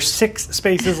Travel. There are 6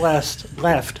 spaces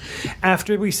left.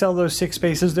 After we sell those 6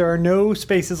 spaces, there are no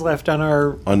spaces left on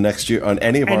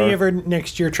Any of our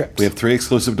next year trips. We have 3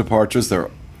 exclusive departures. They're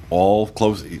all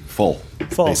full,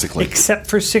 basically. Except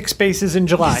for 6 spaces in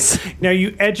July. Yes. Now,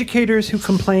 you educators who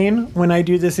complain when I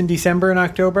do this in December and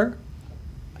October,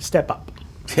 step up.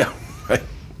 Yeah, right.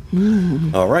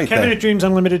 All right. Kevin at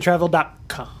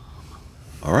DreamsUnlimitedTravel.com.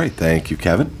 All right. Thank you,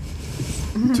 Kevin.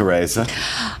 Teresa.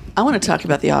 I want to talk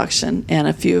about the auction and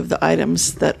a few of the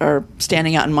items that are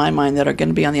standing out in my mind that are going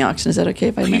to be on the auction. Is that okay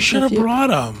if I mention You should a have few? brought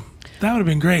them. That would have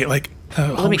been great. Like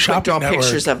Let me quick draw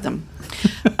pictures of them.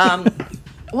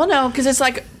 Well, no, because it's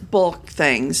like bulk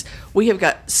things. We have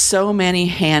got so many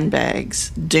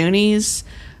handbags. Dooney's,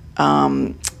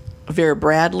 Vera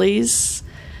Bradley's.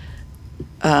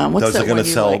 Those are going to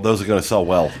sell. Like? Those are going to sell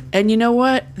well. And you know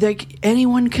what?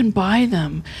 Anyone can buy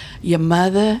them. Your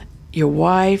mother, your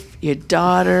wife, your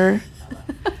daughter.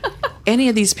 Any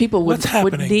of these people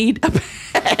would need a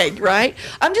bag, right?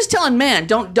 I'm just telling men,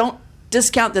 don't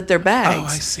discount that they're bags. Oh,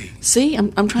 I see. See,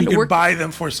 I'm trying to work. You can buy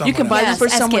them for someone. You can buy them for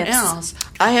as someone gifts. else.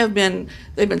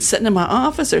 They've been sitting in my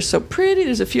office. They're so pretty.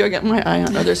 There's a few I got my eye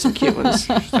on. Oh, there's some cute ones.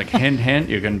 It's like, hint, hint,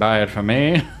 you can buy it for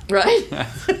me. Right?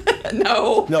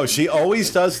 No, she always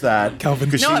does that, Calvin.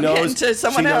 because No, she I'm knows getting to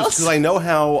someone else. Because I know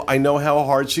how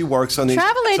hard she works on these.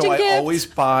 Travel agent so I gift. always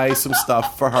buy some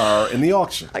stuff for her in the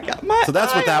auction. I got my. So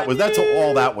that's what that was. That's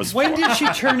all that was. When for. did she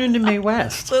turn into Mae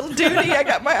West? Little Duty, I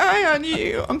got my eye on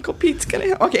you. Uncle Pete's gonna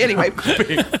help. Okay, anyway.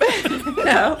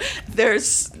 No,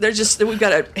 we've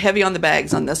got a heavy on the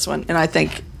bags on this one, and I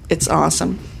think it's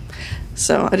awesome.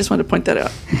 So I just wanted to point that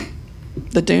out.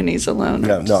 The Doonies alone.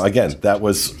 No. Again, that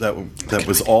was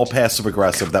all passive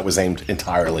aggressive. That was aimed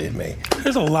entirely at me.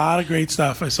 There's a lot of great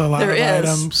stuff. I saw a lot of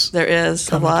items. There is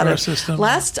a coming lot to our of. system.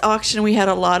 Last auction we had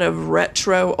a lot of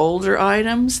retro older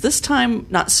items. This time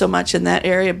not so much in that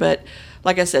area, but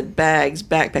like I said, bags,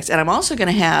 backpacks, and I'm also going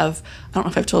to have. I don't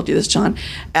know if I've told you this, John.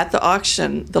 At the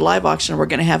auction, the live auction, we're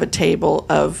going to have a table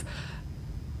of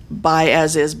buy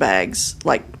as is bags,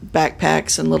 like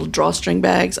backpacks and little drawstring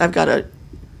bags. I've got a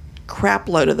crap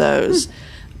load of those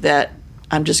that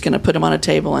I'm just going to put them on a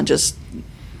table and just,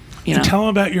 And tell them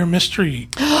about your mystery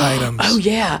items. Oh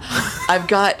yeah, I've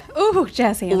got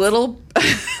Jazzy.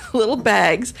 little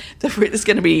bags that it's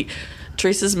going to be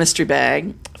Teresa's mystery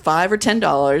bag, $5 or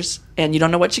 $10, and you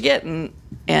don't know what you're getting,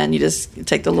 and you just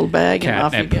take the little bag and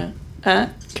off you go. Huh?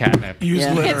 Catnip. Use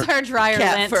Yeah. litter. It's her dryer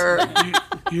Cat lint. fur.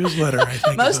 Use litter, I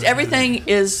think. Most everything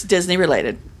is Disney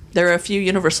related. There are a few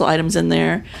Universal items in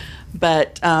there,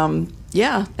 but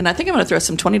yeah, and I think I'm going to throw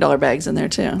some $20 bags in there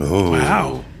too.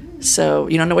 Wow. So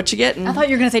you don't know what you're getting. I thought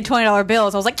you were going to say $20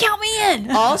 bills. I was like, count me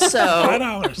in. Also,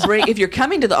 $5. if you're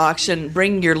coming to the auction,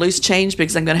 bring your loose change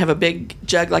because I'm going to have a big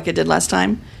jug like I did last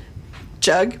time.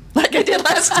 That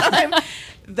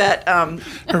I'm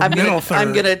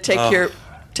going to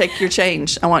take your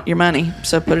change. I want your money,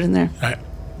 so put it in there. All right.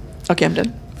 Okay, I'm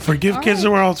done. Forgive Kids the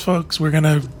World, folks. We're going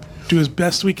to do as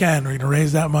best we can. We're going to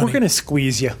raise that money. We're going to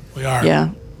squeeze you. We are.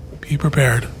 Yeah. Be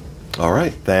prepared. All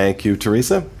right. Thank you,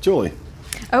 Teresa. Julie.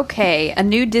 Okay, a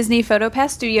new Disney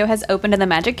PhotoPass studio has opened in the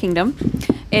Magic Kingdom.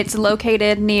 It's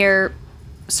located near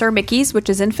Sir Mickey's, which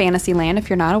is in Fantasyland, if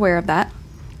you're not aware of that.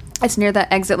 It's near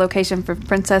the exit location for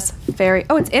Princess Fairy.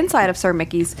 Oh, it's inside of Sir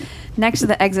Mickey's, next to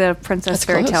the exit of Princess That's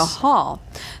Fairy Tale close. Hall.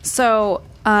 So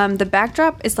the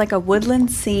backdrop is like a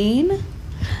woodland scene,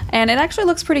 and it actually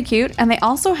looks pretty cute. And they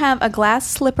also have a glass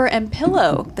slipper and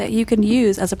pillow that you can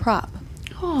use as a prop.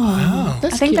 Oh,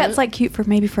 that's I think cute. that's like cute for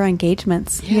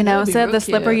engagements. Yeah, that'd be instead of real the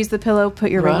slipper, cute. use the pillow, put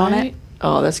your ring on it.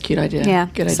 Oh, that's a cute idea. Yeah,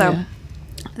 Good idea. so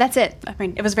that's it. I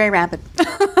mean, it was very rapid.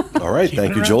 All right.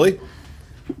 Thank you, around. Julie.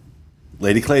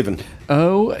 Lady Claven.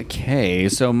 Okay,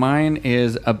 so mine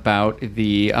is about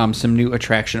the some new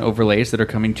attraction overlays that are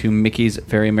coming to Mickey's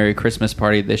Very Merry Christmas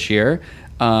Party this year.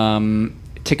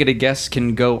 Ticketed guests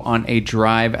can go on a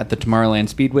drive at the Tomorrowland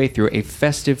Speedway through a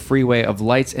festive freeway of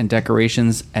lights and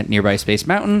decorations at nearby Space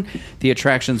Mountain. The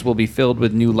attractions will be filled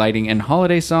with new lighting and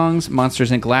holiday songs. Monsters,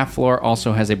 Inc. Laugh Floor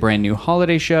also has a brand new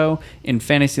holiday show. In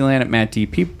Fantasyland at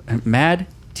Mad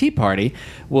Tea Party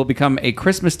will become a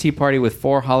Christmas tea party with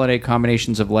 4 holiday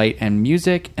combinations of light and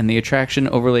music, and the attraction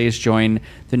overlays join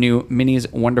the new Minnie's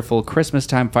Wonderful Christmas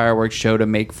Time fireworks show to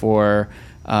make for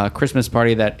Christmas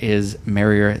party that is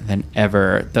merrier than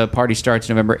ever. The party starts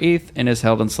November 8th and is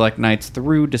held on select nights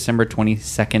through December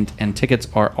 22nd, and tickets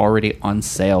are already on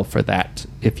sale for that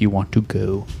if you want to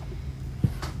go.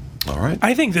 All All right.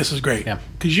 I think this is great. Yeah.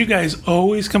 Because you guys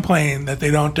always complain that they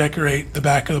don't decorate the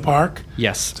back of the park.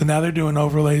 Yes. So now they're doing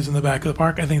overlays in the back of the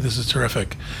park. I think this is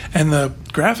terrific. And the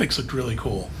graphics looked really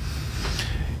cool.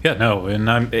 Yeah, no, and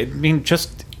I mean,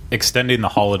 just extending the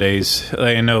holidays.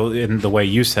 I know in the way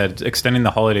you said, extending the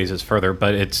holidays is further,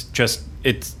 but it's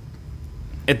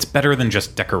better than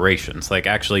just decorations. Like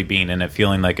actually being in it,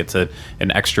 feeling like it's an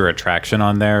extra attraction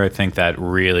on there. I think that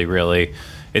really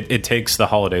it takes the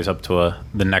holidays up to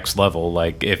the next level.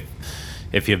 Like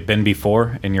if you've been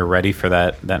before and you're ready for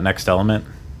that next element,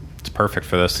 it's perfect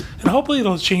for this. And hopefully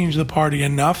it'll change the party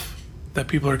enough that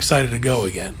people are excited to go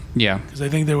again. Yeah. Because I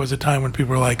think there was a time when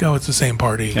people were like, oh, it's the same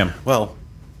party. Yeah. Well,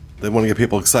 they want to get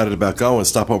people excited about going and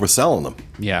stop overselling them.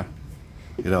 Yeah.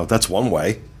 That's one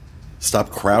way. Stop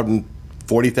crowding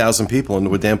 40,000 people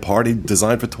into a damn party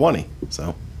designed for 20.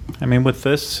 So, I mean, with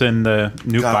this and the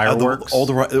new fireworks.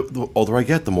 The older I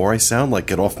get, the more I sound like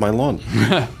get off my lawn.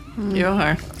 You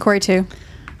are. Corey too.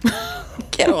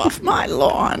 Get off my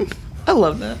lawn. I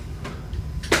love that.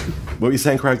 What were you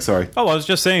saying, Craig? Sorry. Oh, I was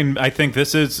just saying, I think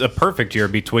this is a perfect year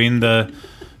between the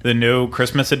new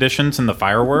Christmas editions and the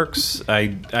fireworks. I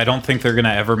don't think they're going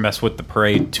to ever mess with the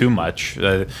parade too much.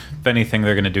 If anything,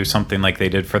 they're going to do something like they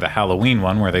did for the Halloween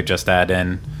one, where they just add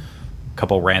in a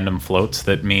couple random floats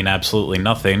that mean absolutely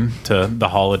nothing to the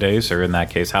holidays, or in that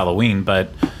case, Halloween.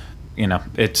 But,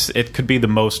 it could be the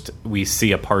most we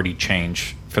see a party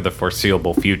change for the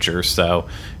foreseeable future. So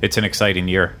it's an exciting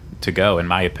year to go, in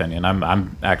my opinion.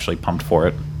 I'm actually pumped for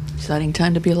it. Exciting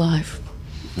time to be alive.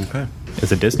 Okay.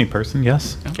 As a Disney person,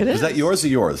 yes. It is. Is that yours or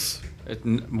yours?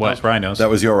 What? That's Rhinos.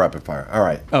 That was your rapid fire. All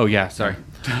right. Oh, yeah. Sorry.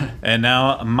 And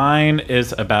now mine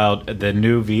is about the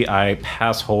new VI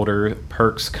pass holder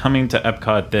perks coming to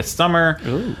Epcot this summer.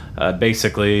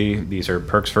 Basically, these are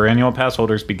perks for annual pass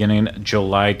holders beginning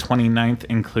July 29th,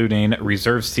 including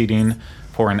reserved seating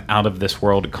for an Out of This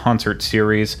World concert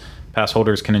series. Pass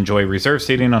holders can enjoy reserved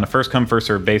seating on a first-come,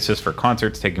 first-served basis for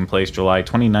concerts taking place July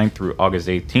 29th through August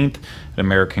 18th at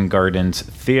American Gardens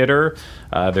Theater.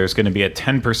 There's going to be a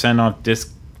 10% off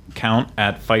discount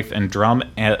at Fife and Drum,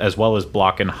 as well as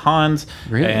Block and Hans.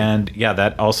 Really? And, yeah,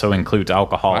 that also includes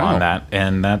alcohol on that,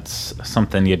 and that's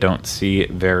something you don't see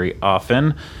very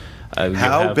often.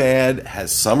 How bad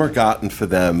has summer gotten for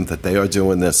them that they are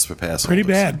doing this for pass Pretty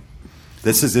holders? bad.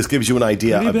 This gives you an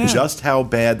idea Pretty of bad. just how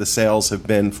bad the sales have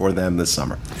been for them this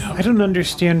summer. I don't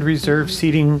understand reserve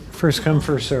seating, first come,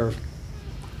 first serve.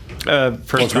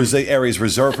 It's the areas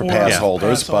reserved for pass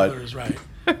holders, but right.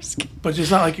 But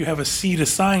it's not like you have a seat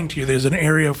assigned to you. There's an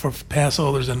area for pass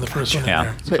holders in the first one.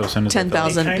 Yeah. In there. Goes into the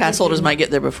 10,000 building. pass holders might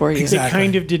get there before you. Exactly. It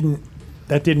kind of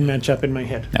didn't match up in my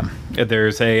head. Yeah.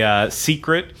 There's a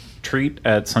secret treat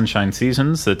at Sunshine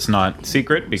Seasons that's not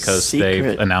secret because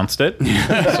they've announced it.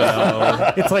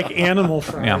 So It's like animal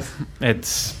fries.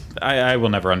 it's I will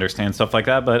never understand stuff like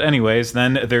that. But anyways,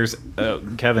 then there's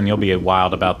Kevin, you'll be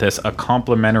wild about this, a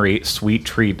complimentary sweet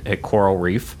treat at Coral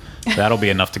Reef. That'll be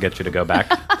enough to get you to go back.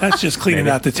 That's just cleaning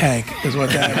out the tank, is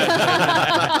what that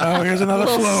is. Oh, here's another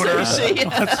floater. Let's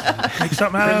make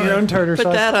something out Bring of your it. own tartar Put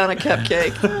sauce. that on a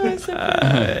cupcake.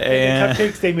 And,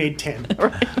 Cupcakes, they made 10.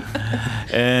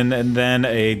 and then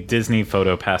a Disney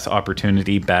photo pass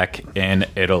opportunity back in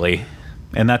Italy.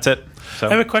 And that's it. So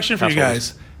I have a question for you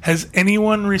guys. Has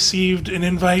anyone received an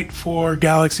invite for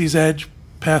Galaxy's Edge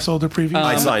pass holder preview?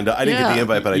 I signed up. I didn't get the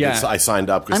invite, but I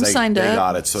signed up because I'm they signed up.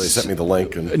 got it, so they sent me the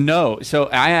link. And No, so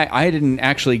I didn't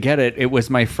actually get it. It was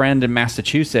my friend in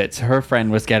Massachusetts. Her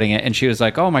friend was getting it, and she was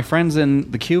like, "Oh, my friend's in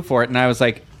the queue for it." And I was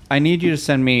like, "I need you to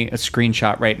send me a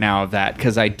screenshot right now of that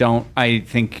because I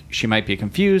think she might be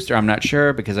confused, or I'm not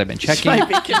sure because I've been checking." Might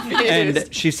be confused.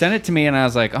 And she sent it to me, and I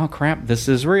was like, "Oh crap, this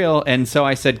is real." And so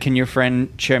I said, "Can your friend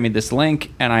share me this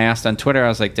link?" And I asked on Twitter, I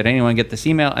was like, "Did anyone get this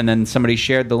email?" And then somebody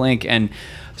shared the link, and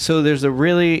so there's a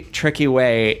really tricky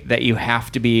way that you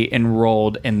have to be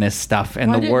enrolled in this stuff,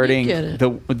 and Why the didn't you wording. get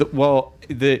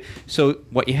it? So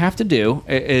what you have to do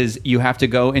is you have to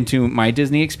go into My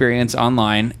Disney Experience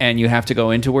online, and you have to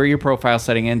go into where your profile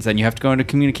setting ends. Then you have to go into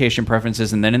communication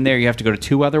preferences, and then in there you have to go to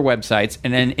 2 other websites,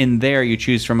 and then in there you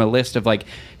choose from a list of like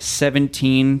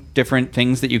 17 different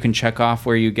things that you can check off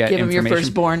where you get Give them your information.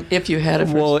 firstborn if you had a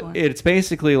firstborn. Well, it's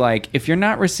basically like if you're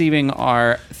not receiving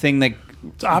our thing that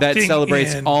opting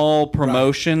celebrates in. all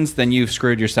promotions, then you've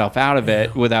screwed yourself out of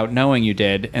it without knowing you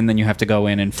did, and then you have to go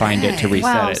in and find it to reset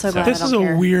Wow, I'm it. so glad. This I is don't a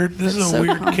care. weird. so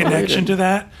Connection to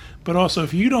that. But also,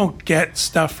 if you don't get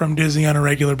stuff from Disney on a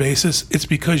regular basis, it's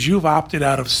because you've opted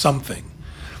out of something.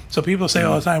 So people say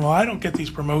all the time, "Well, I don't get these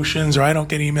promotions, or I don't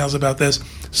get emails about this."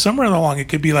 Somewhere along, it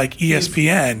could be like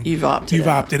ESPN. You've opted out.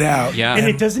 opted out. Yeah. And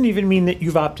it doesn't even mean that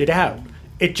you've opted out.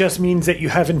 It just means that you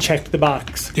haven't checked the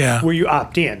box where you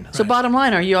opt in. So bottom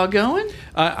line, are you all going?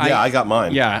 I got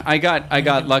mine. Yeah, I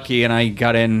got lucky and I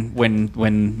got in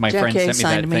when my friend sent me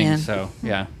that thing. So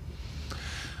yeah.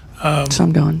 So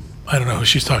I'm going. I don't know who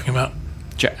she's talking about.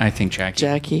 I think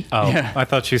Jackie. Oh, Yeah. I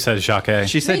thought she said Jacques.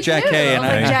 She said Jackie, and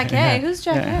Jackie. Who's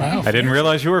Jackie? Wow. I didn't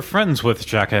realize you were friends with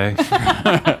Jacques.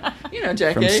 You know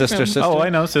Jackie from Sister. Oh, I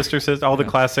know Sister, all the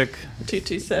classic.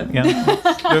 227.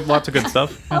 Yeah, there's lots of good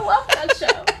stuff. I love that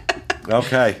show.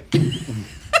 Okay.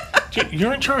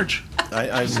 You're in charge.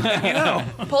 You know.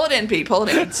 Pull it in, Pete. Pull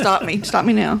it in. Stop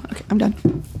me now. Okay, I'm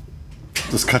done.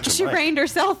 Just cut your She mic. reined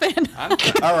herself in.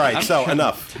 All right, so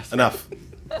enough.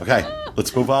 Okay,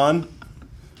 let's move on.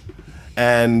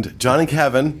 And John and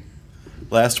Kevin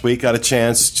last week got a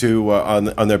chance to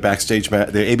on their backstage,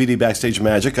 their ABD Backstage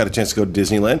Magic, got a chance to go to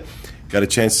Disneyland. Got a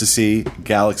chance to see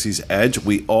Galaxy's Edge.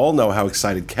 We all know how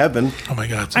excited Kevin. Oh my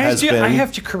God! I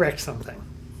have to correct something.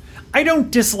 I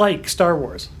don't dislike Star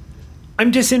Wars.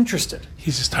 I'm disinterested.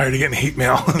 He's just tired of getting hate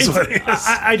mail. That's what it is.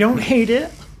 I don't hate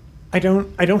it. I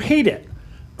don't hate it.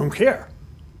 I don't care.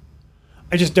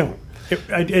 I just don't.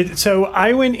 So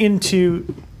I went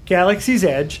into Galaxy's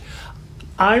Edge.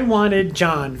 I wanted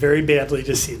John very badly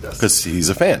to see this Because he's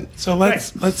a fan. So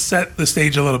let's set the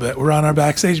stage a little bit. We're on our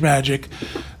Backstage Magic.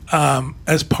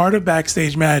 As part of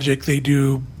Backstage Magic, they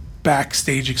do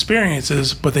backstage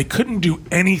experiences, but they couldn't do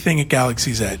anything at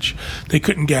Galaxy's Edge. They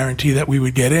couldn't guarantee that we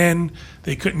would get in.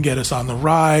 They couldn't get us on the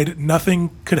ride. Nothing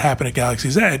could happen at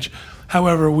Galaxy's Edge.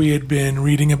 However, we had been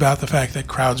reading about the fact that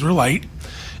crowds were light,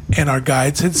 and our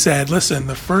guides had said, listen,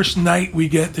 the first night we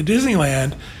get to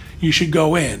Disneyland, you should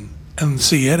go in and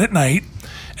see it at night,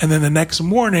 and then the next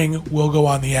morning we'll go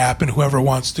on the app, and whoever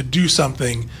wants to do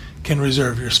something can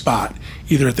reserve your spot,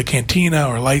 either at the cantina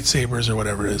or lightsabers or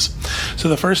whatever it is. So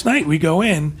the first night we go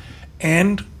in,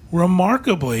 and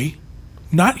remarkably,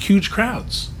 not huge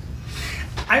crowds.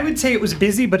 I would say it was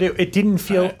busy, but it didn't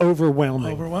feel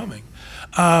overwhelming.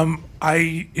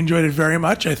 I enjoyed it very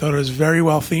much. I thought it was very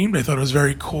well themed. I thought it was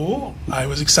very cool. I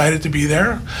was excited to be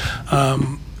there.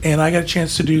 And I got a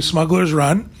chance to do Smuggler's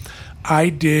Run. I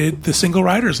did the single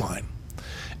riders line.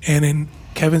 And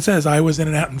Kevin says I was in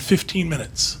and out in 15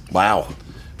 minutes. Wow.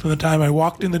 From the time I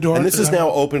walked in the door. And this is now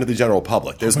open to the general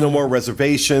public. There's no more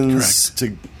reservations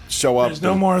to show up. There's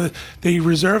no more. They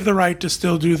reserve the right to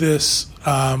still do this,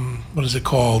 what is it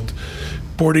called,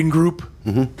 boarding group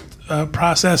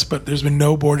process, but there's been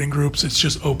no boarding groups. It's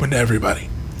just open to everybody.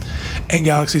 And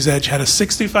Galaxy's Edge had a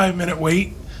 65-minute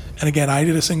wait. And again, I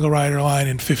did a single rider line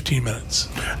in 15 minutes.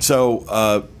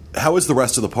 So, how was the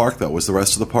rest of the park, though? Was the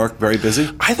rest of the park very busy?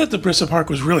 I thought the Bristol Park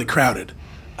was really crowded.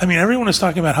 I mean, everyone was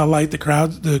talking about how light the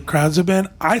crowds have been.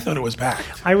 I thought it was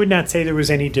packed. I would not say there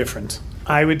was any difference.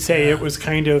 I would say it was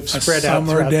kind of spread out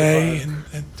throughout summer day the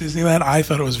park. at Disneyland. I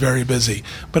thought it was very busy.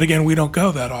 But again, we don't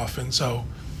go that often, so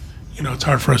it's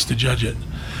hard for us to judge it.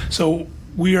 So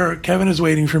Kevin is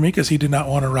waiting for me because he did not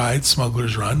want to ride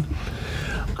Smuggler's Run.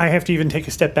 I have to even take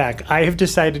a step back. I have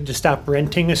decided to stop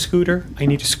renting a scooter. I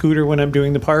need a scooter when I'm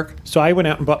doing the park. So I went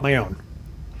out and bought my own.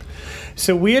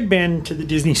 So we had been to the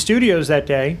Disney Studios that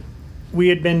day. We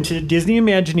had been to Disney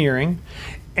Imagineering.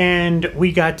 And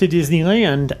we got to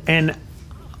Disneyland. And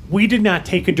we did not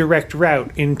take a direct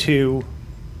route into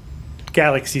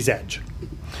Galaxy's Edge.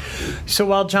 So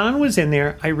while John was in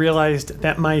there, I realized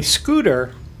that my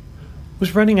scooter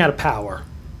was running out of power.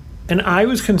 And I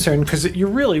was concerned because you're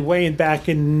really way back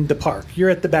in the park. You're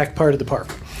at the back part of the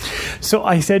park. So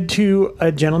I said to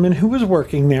a gentleman who was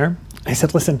working there, I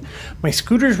said, listen, my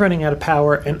scooter's running out of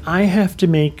power and I have to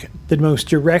make the most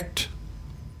direct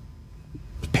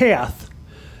path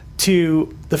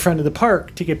to the front of the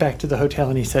park to get back to the hotel.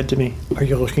 And he said to me, are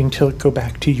you looking to go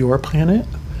back to your planet?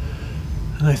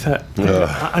 And I thought,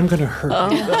 I'm going to hurt you. Oh,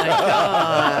 my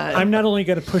God. I'm not only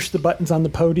going to push the buttons on the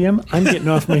podium, I'm getting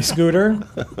off my scooter,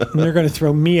 and they're going to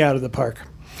throw me out of the park.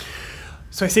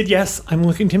 So I said, yes, I'm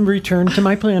looking to return to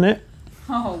my planet.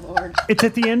 Oh, Lord. It's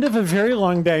at the end of a very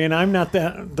long day, and I'm not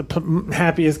the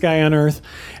happiest guy on earth.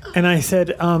 And I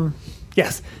said,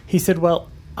 yes. He said, well,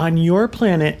 on your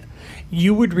planet,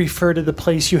 you would refer to the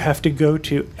place you have to go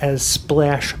to as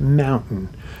Splash Mountain.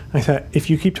 I thought, if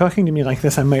you keep talking to me like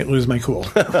this, I might lose my cool.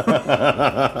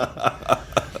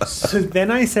 So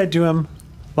then I said to him,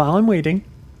 while I'm waiting,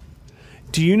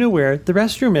 do you know where the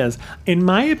restroom is? In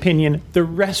my opinion, the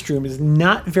restroom is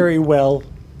not very well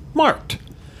marked.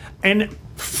 And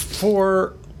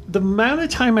for the amount of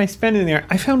time I spent in there,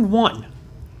 I found one.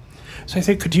 So I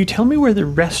said, could you tell me where the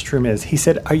restroom is? He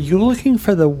said, are you looking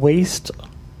for the waste...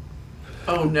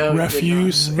 Oh, no.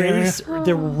 Refuse area?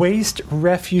 The waste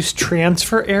refuse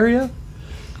transfer area?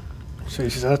 So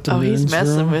he's at the he's men's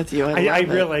messing room. with you.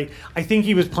 I think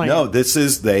he was playing. No,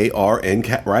 they are in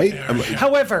right.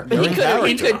 However,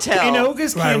 he could tell. In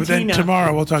Oga's Right, but Cantina, then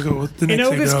tomorrow we'll talk about the in next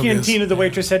Oga's Cantina, the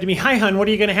waitress said to me, "Hi, hon, what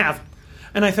are you going to have?"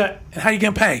 And I thought, And how you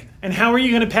going to pay? "And how are you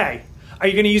going to pay? Are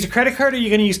you going to use a credit card or are you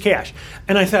going to use cash?"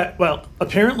 And I thought, well,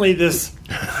 apparently this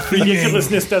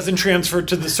ridiculousness doesn't transfer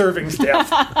to the serving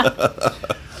staff.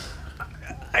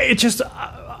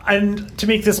 And to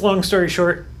make this long story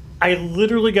short, I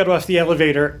literally got off the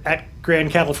elevator at Grand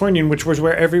Californian, which was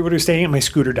where everybody was staying, and my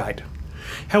scooter died.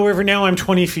 However, now I'm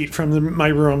 20 feet from my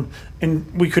room,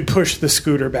 and we could push the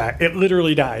scooter back. It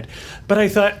literally died. But I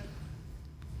thought,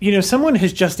 someone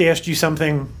has just asked you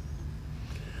something,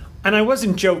 and I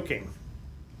wasn't joking.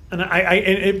 And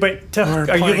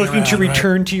are you looking to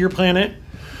return to your planet?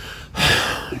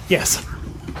 Yes.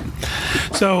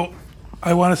 So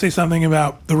I want to say something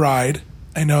about the ride.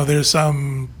 I know there's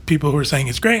some people who are saying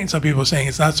it's great and some people are saying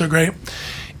it's not so great.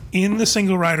 In the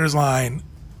single riders line,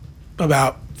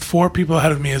 about 4 people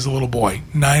ahead of me is a little boy,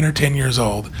 9 or 10 years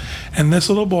old. And this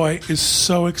little boy is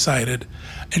so excited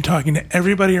and talking to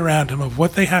everybody around him of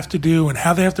what they have to do and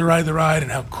how they have to ride the ride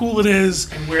and how cool it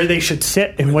is. And where they should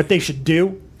sit and what they should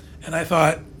do. And I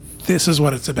thought, this is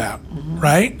what it's about,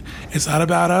 right? It's not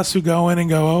about us who go in and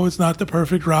go, oh, it's not the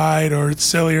perfect ride or it's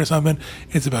silly or something.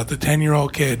 It's about the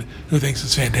 10-year-old kid who thinks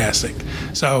it's fantastic.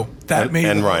 So that made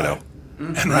and Rhino.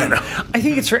 And Rhino. I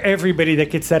think it's for everybody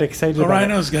that gets that excited about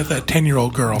Rhino's got that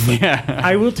 10-year-old girl thing. Yeah.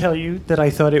 I will tell you that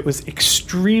I thought it was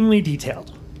extremely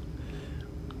detailed.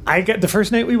 The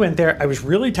first night we went there, I was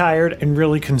really tired and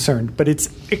really concerned, but it's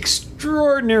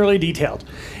extraordinarily detailed.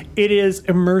 It is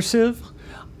immersive.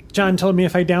 John told me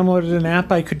if I downloaded an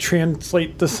app, I could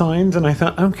translate the signs, and I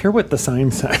thought, I don't care what the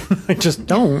signs say. I just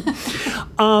don't.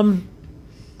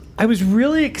 I was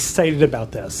really excited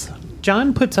about this.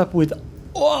 John puts up with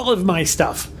all of my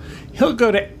stuff. He'll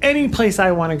go to any place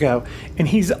I want to go, and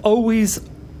he's always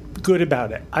good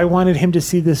about it. I wanted him to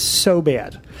see this so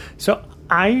bad. So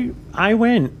I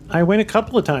went. I went a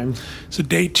couple of times. So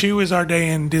day 2 is our day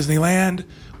in Disneyland.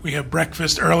 We have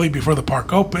breakfast early before the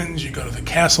park opens. You go to the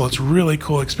castle. It's a really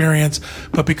cool experience.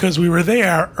 But because we were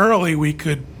there early, we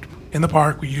could, in the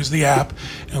park, we used the app,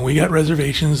 and we got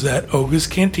reservations at Oga's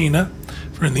Cantina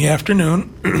for in the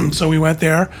afternoon. So we went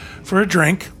there for a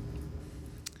drink.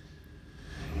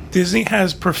 Disney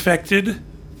has perfected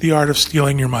the art of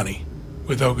stealing your money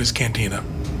with Oga's Cantina.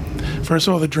 First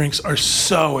of all, the drinks are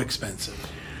so expensive.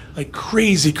 Like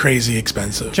crazy, crazy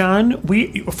expensive. John,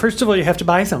 first of all, you have to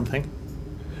buy something.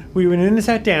 We went in and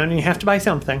sat down, and you have to buy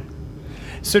something.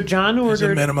 So John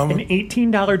ordered an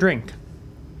 $18 drink.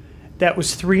 That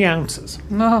was 3 ounces.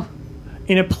 No.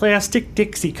 In a plastic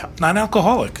Dixie cup.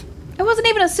 Non-alcoholic. It wasn't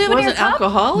even a souvenir Wasn't cup?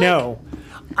 alcoholic? No.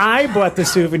 I bought the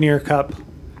souvenir cup.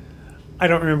 I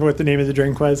don't remember what the name of the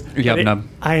drink was. Yum but Num.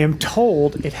 I am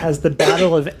told it has the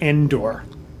Battle of Endor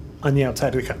on the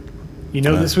outside of the cup. You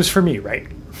know this was for me, right?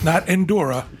 Not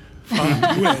Endora, from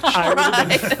which. I would have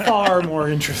been far more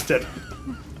interested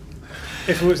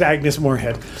if it was Agnes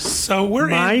Moorehead. So we're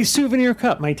My souvenir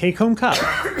cup, my take-home cup,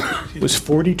 was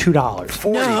 $42.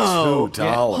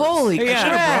 $42. Holy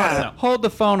crap. Hold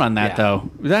the phone on that, though.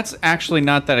 That's actually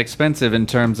not that expensive in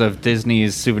terms of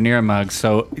Disney's souvenir mugs.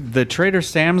 So the Trader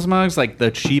Sam's mugs, like the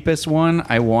cheapest one,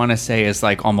 I want to say is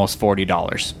like almost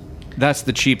 $40. That's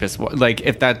the cheapest one. Like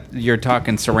if you're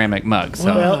talking ceramic mugs.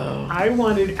 So. Well, I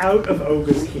wanted out of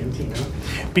Oga's Cantina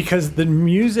because the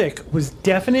music was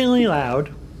definitely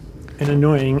loud and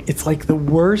annoying. It's like the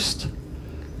worst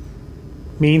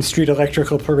Main Street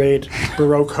Electrical Parade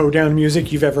Baroque hoedown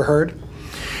music you've ever heard.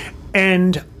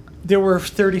 And there were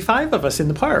 35 of us in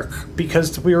the park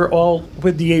because we were all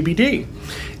with the ABD.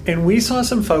 And we saw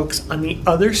some folks on the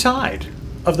other side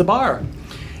of the bar.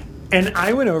 And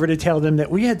I went over to tell them that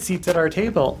we had seats at our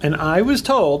table, and I was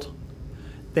told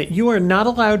that you are not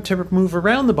allowed to move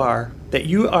around the bar, that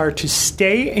you are to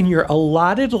stay in your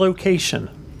allotted location.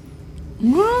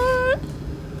 What?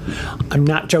 I'm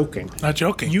not joking. Not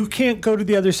joking. You can't go to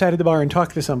the other side of the bar and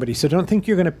talk to somebody, so don't think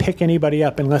you're going to pick anybody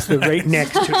up unless they're right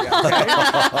next to you.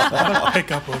 Okay?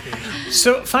 Pick up okay.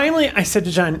 So finally, I said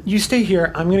to John, you stay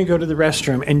here. I'm going to go to the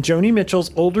restroom. And Joni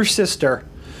Mitchell's older sister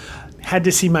had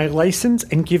to see my license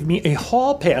and give me a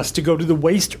hall pass to go to the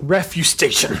waste refuse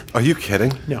station. Are you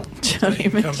kidding? No.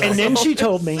 And then she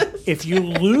told me, if you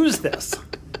lose this,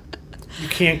 you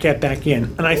can't get back in.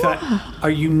 And I thought,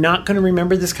 are you not going to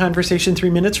remember this conversation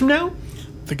 3 minutes from now?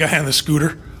 The guy on the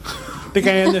scooter. The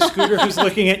guy on the scooter who's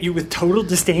looking at you with total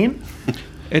disdain?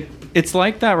 It's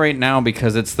like that right now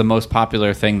because it's the most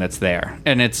popular thing that's there,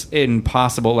 and it's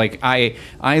impossible. Like I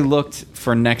looked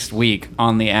for next week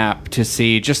on the app to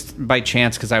see, just by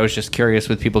chance, because I was just curious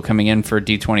with people coming in for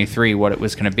D23 what it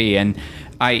was going to be, and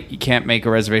I can't make a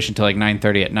reservation till like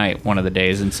 9:30 at night one of the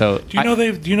days, and so do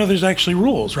you know there's actually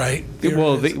rules, right?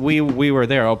 We were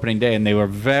there opening day, and they were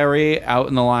very out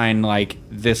in the line. Like,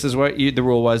 this is what the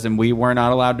rule was, and we were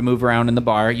not allowed to move around in the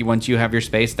bar. Once you have your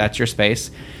space, that's your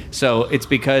space. So it's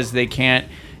because they can't.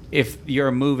 If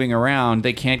you're moving around,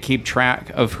 they can't keep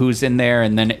track of who's in there,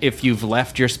 and then if you've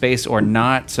left your space or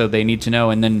not. So they need to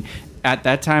know, and then. At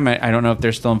that time, I don't know if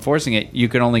they're still enforcing it. You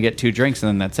can only get 2 drinks, and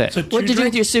then that's it. So what did you do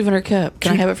with your souvenir cup?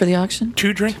 Can I have it for the auction?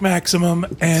 2 drink maximum,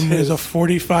 and there's a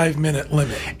 45-minute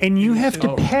limit. And you have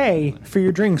to pay for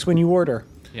your drinks when you order.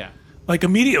 Yeah. Like,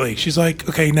 immediately. She's like,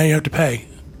 okay, now you have to pay.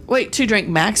 Wait, 2 drink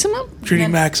maximum? 2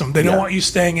 drink maximum. They don't want you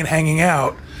staying and hanging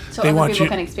out. So they other want people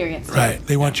you, can experience it. Right.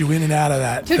 They want you in and out of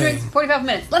that 2 thing. drinks, 45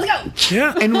 minutes. Let's go.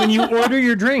 Yeah. And when you order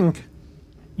your drink,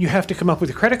 you have to come up with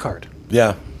a credit card.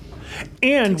 Yeah.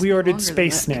 And we ordered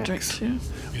space snacks,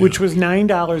 which was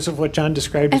 $9 of what John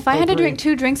described. If I had to drink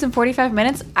 2 drinks in 45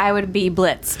 minutes, I would be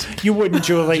blitzed. You wouldn't,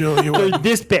 Julie. You They're wouldn't.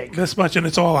 this big. This much, and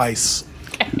it's all ice.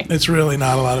 It's really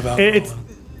not a lot of alcohol.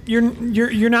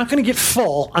 You're not going to get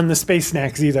full on the space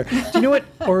snacks either. Do you know what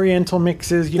Oriental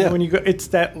mix is? You know when you go, it's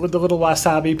that with the little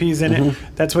wasabi peas in it.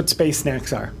 That's what space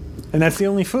snacks are, and that's the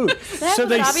only food. So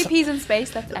wasabi peas in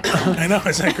space. That's excellent. I know,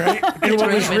 isn't that great? And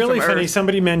what was really funny,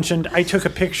 somebody mentioned, I took a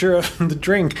picture of the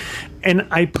drink and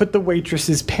I put the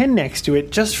waitress's pen next to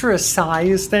it just for a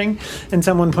size thing. And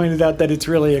someone pointed out that it's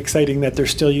really exciting that they're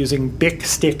still using Bic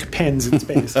stick pens in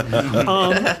space. From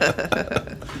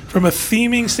a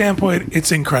theming standpoint,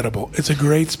 it's incredible. It's a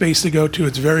great space to go to.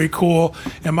 It's very cool.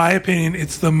 In my opinion,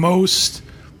 it's the most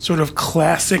sort of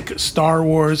classic Star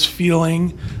Wars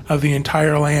feeling of the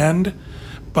entire land.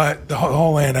 But the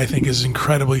whole land, I think, is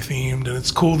incredibly themed, and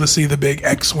it's cool to see the big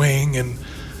X-Wing and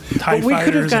TIE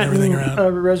fighters and everything around.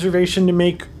 A reservation to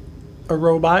make a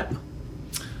robot.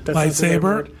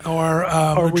 Lightsaber or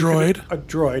a droid. A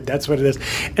droid, that's what it is.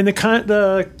 And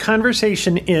the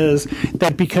conversation is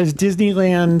that because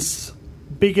Disneyland's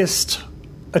biggest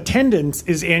attendance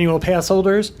is annual pass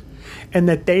holders, and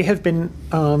that they have been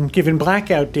given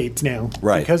blackout dates now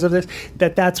because of this,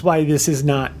 that's why this is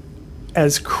not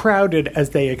as crowded as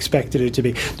they expected it to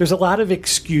be. There's a lot of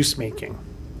excuse making.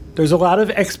 There's a lot of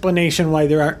explanation why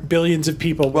there aren't billions of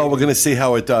people. Well, we're going to see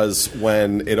how it does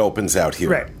when it opens out here.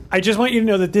 Right. I just want you to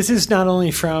know that this is not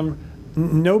only from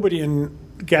nobody in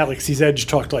Galaxy's Edge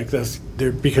talked like this,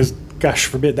 because, gosh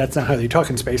forbid, that's not how they talk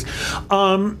in space.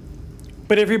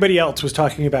 But everybody else was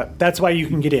talking about that's why you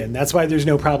can get in. That's why there's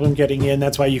no problem getting in.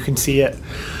 That's why you can see it.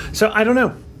 So I don't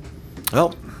know.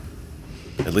 Well,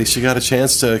 at least you got a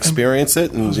chance to experience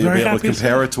it, and you'll be able to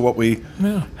compare it to what we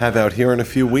have out here in a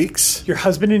few weeks. Your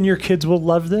husband and your kids will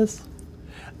love this.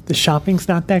 The shopping's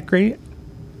not that great.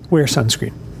 Wear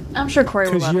sunscreen. I'm sure Corey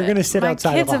will love it. Because you're going to sit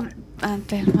outside a lot.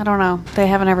 I don't know. They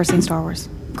haven't ever seen Star Wars.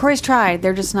 Corey's tried.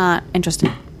 They're just not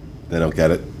interested. They don't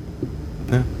get it.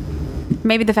 Yeah.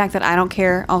 Maybe the fact that I don't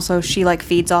care. Also, she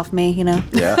feeds off me, you know?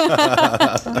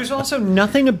 Yeah. There's also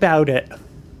nothing about it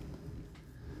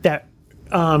that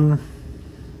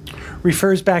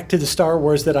refers back to the Star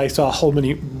Wars that I saw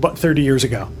 30 years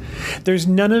ago. There's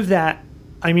none of that.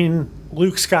 I mean,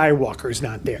 Luke Skywalker's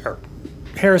not there.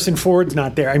 Harrison Ford's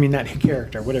not there. I mean, that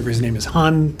character, whatever his name is,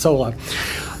 Han Solo.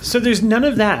 So there's none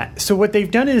of that. So what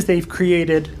they've done is they've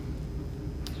created...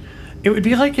 It would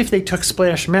be like if they took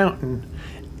Splash Mountain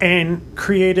and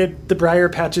created the Briar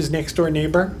Patch's next door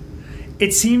neighbor.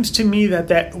 It seems to me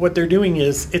that what they're doing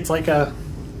is it's like a...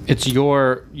 It's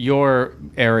your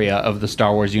area of the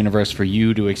Star Wars universe for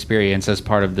you to experience as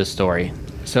part of this story.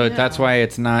 So that's why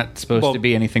it's not supposed to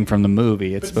be anything from the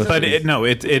movie. It's supposed to be...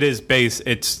 it is based...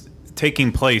 It's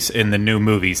taking place in the new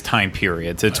movie's time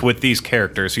periods. It's with these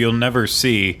characters. You'll never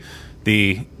see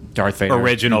the Darth Vader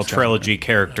original trilogy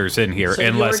characters in here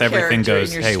unless everything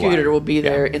goes your haywire. Scooter will be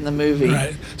there in the movie.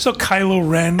 Right. So Kylo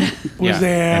Ren was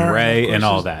there. And Rey and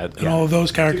all that. And all of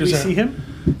those characters. Did we see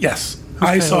him? Yes.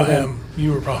 I saw him.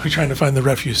 You were probably trying to find the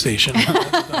refuse station.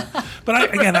 But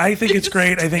I think it's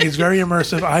great. I think it's very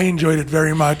immersive. I enjoyed it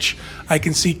very much. I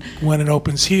can see when it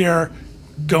opens here,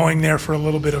 going there for a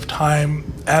little bit of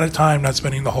time at a time, not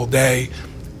spending the whole day,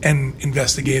 and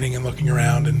investigating and looking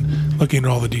around and looking at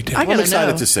all the details. I'm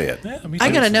excited to see it. Yeah, I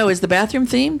gotta know, is the bathroom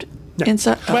themed? No.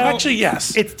 Inside? Well, actually,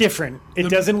 yes. It's different. It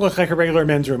doesn't look like a regular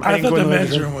men's room. I thought the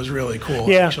men's room was really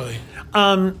cool, actually.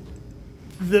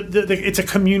 It's a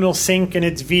communal sink and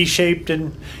it's V-shaped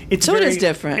and it's So it is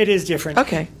different. It is different.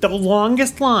 Okay. The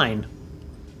longest line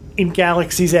in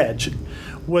Galaxy's Edge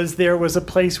was there was a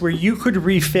place where you could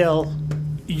refill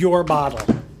your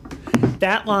bottle.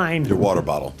 That line... Your water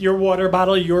bottle. Your water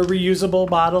bottle, your reusable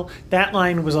bottle. That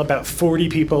line was about 40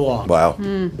 people long. Wow.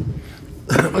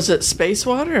 Was it space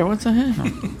water or what's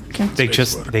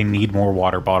that? They need more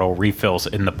water bottle refills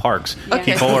in the parks.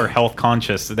 Okay. People are health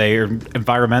conscious. They are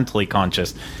environmentally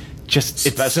conscious.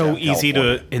 It's so easy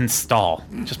to install.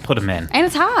 Just put them in. And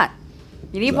it's hot.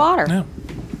 You need water. Yeah.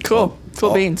 Cool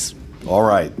beans. All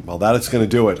right. Well, that is going to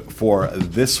do it for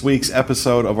this week's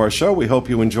episode of our show. We hope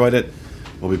you enjoyed it.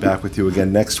 We'll be back with you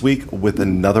again next week with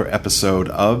another episode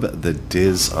of the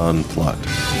Diz Unplugged.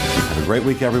 Have a great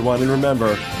week, everyone. And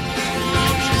remember...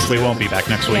 We won't be back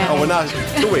next week. Yeah. Oh, we're not.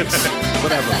 2 weeks.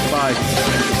 Whatever. Bye.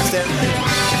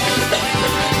 Stand.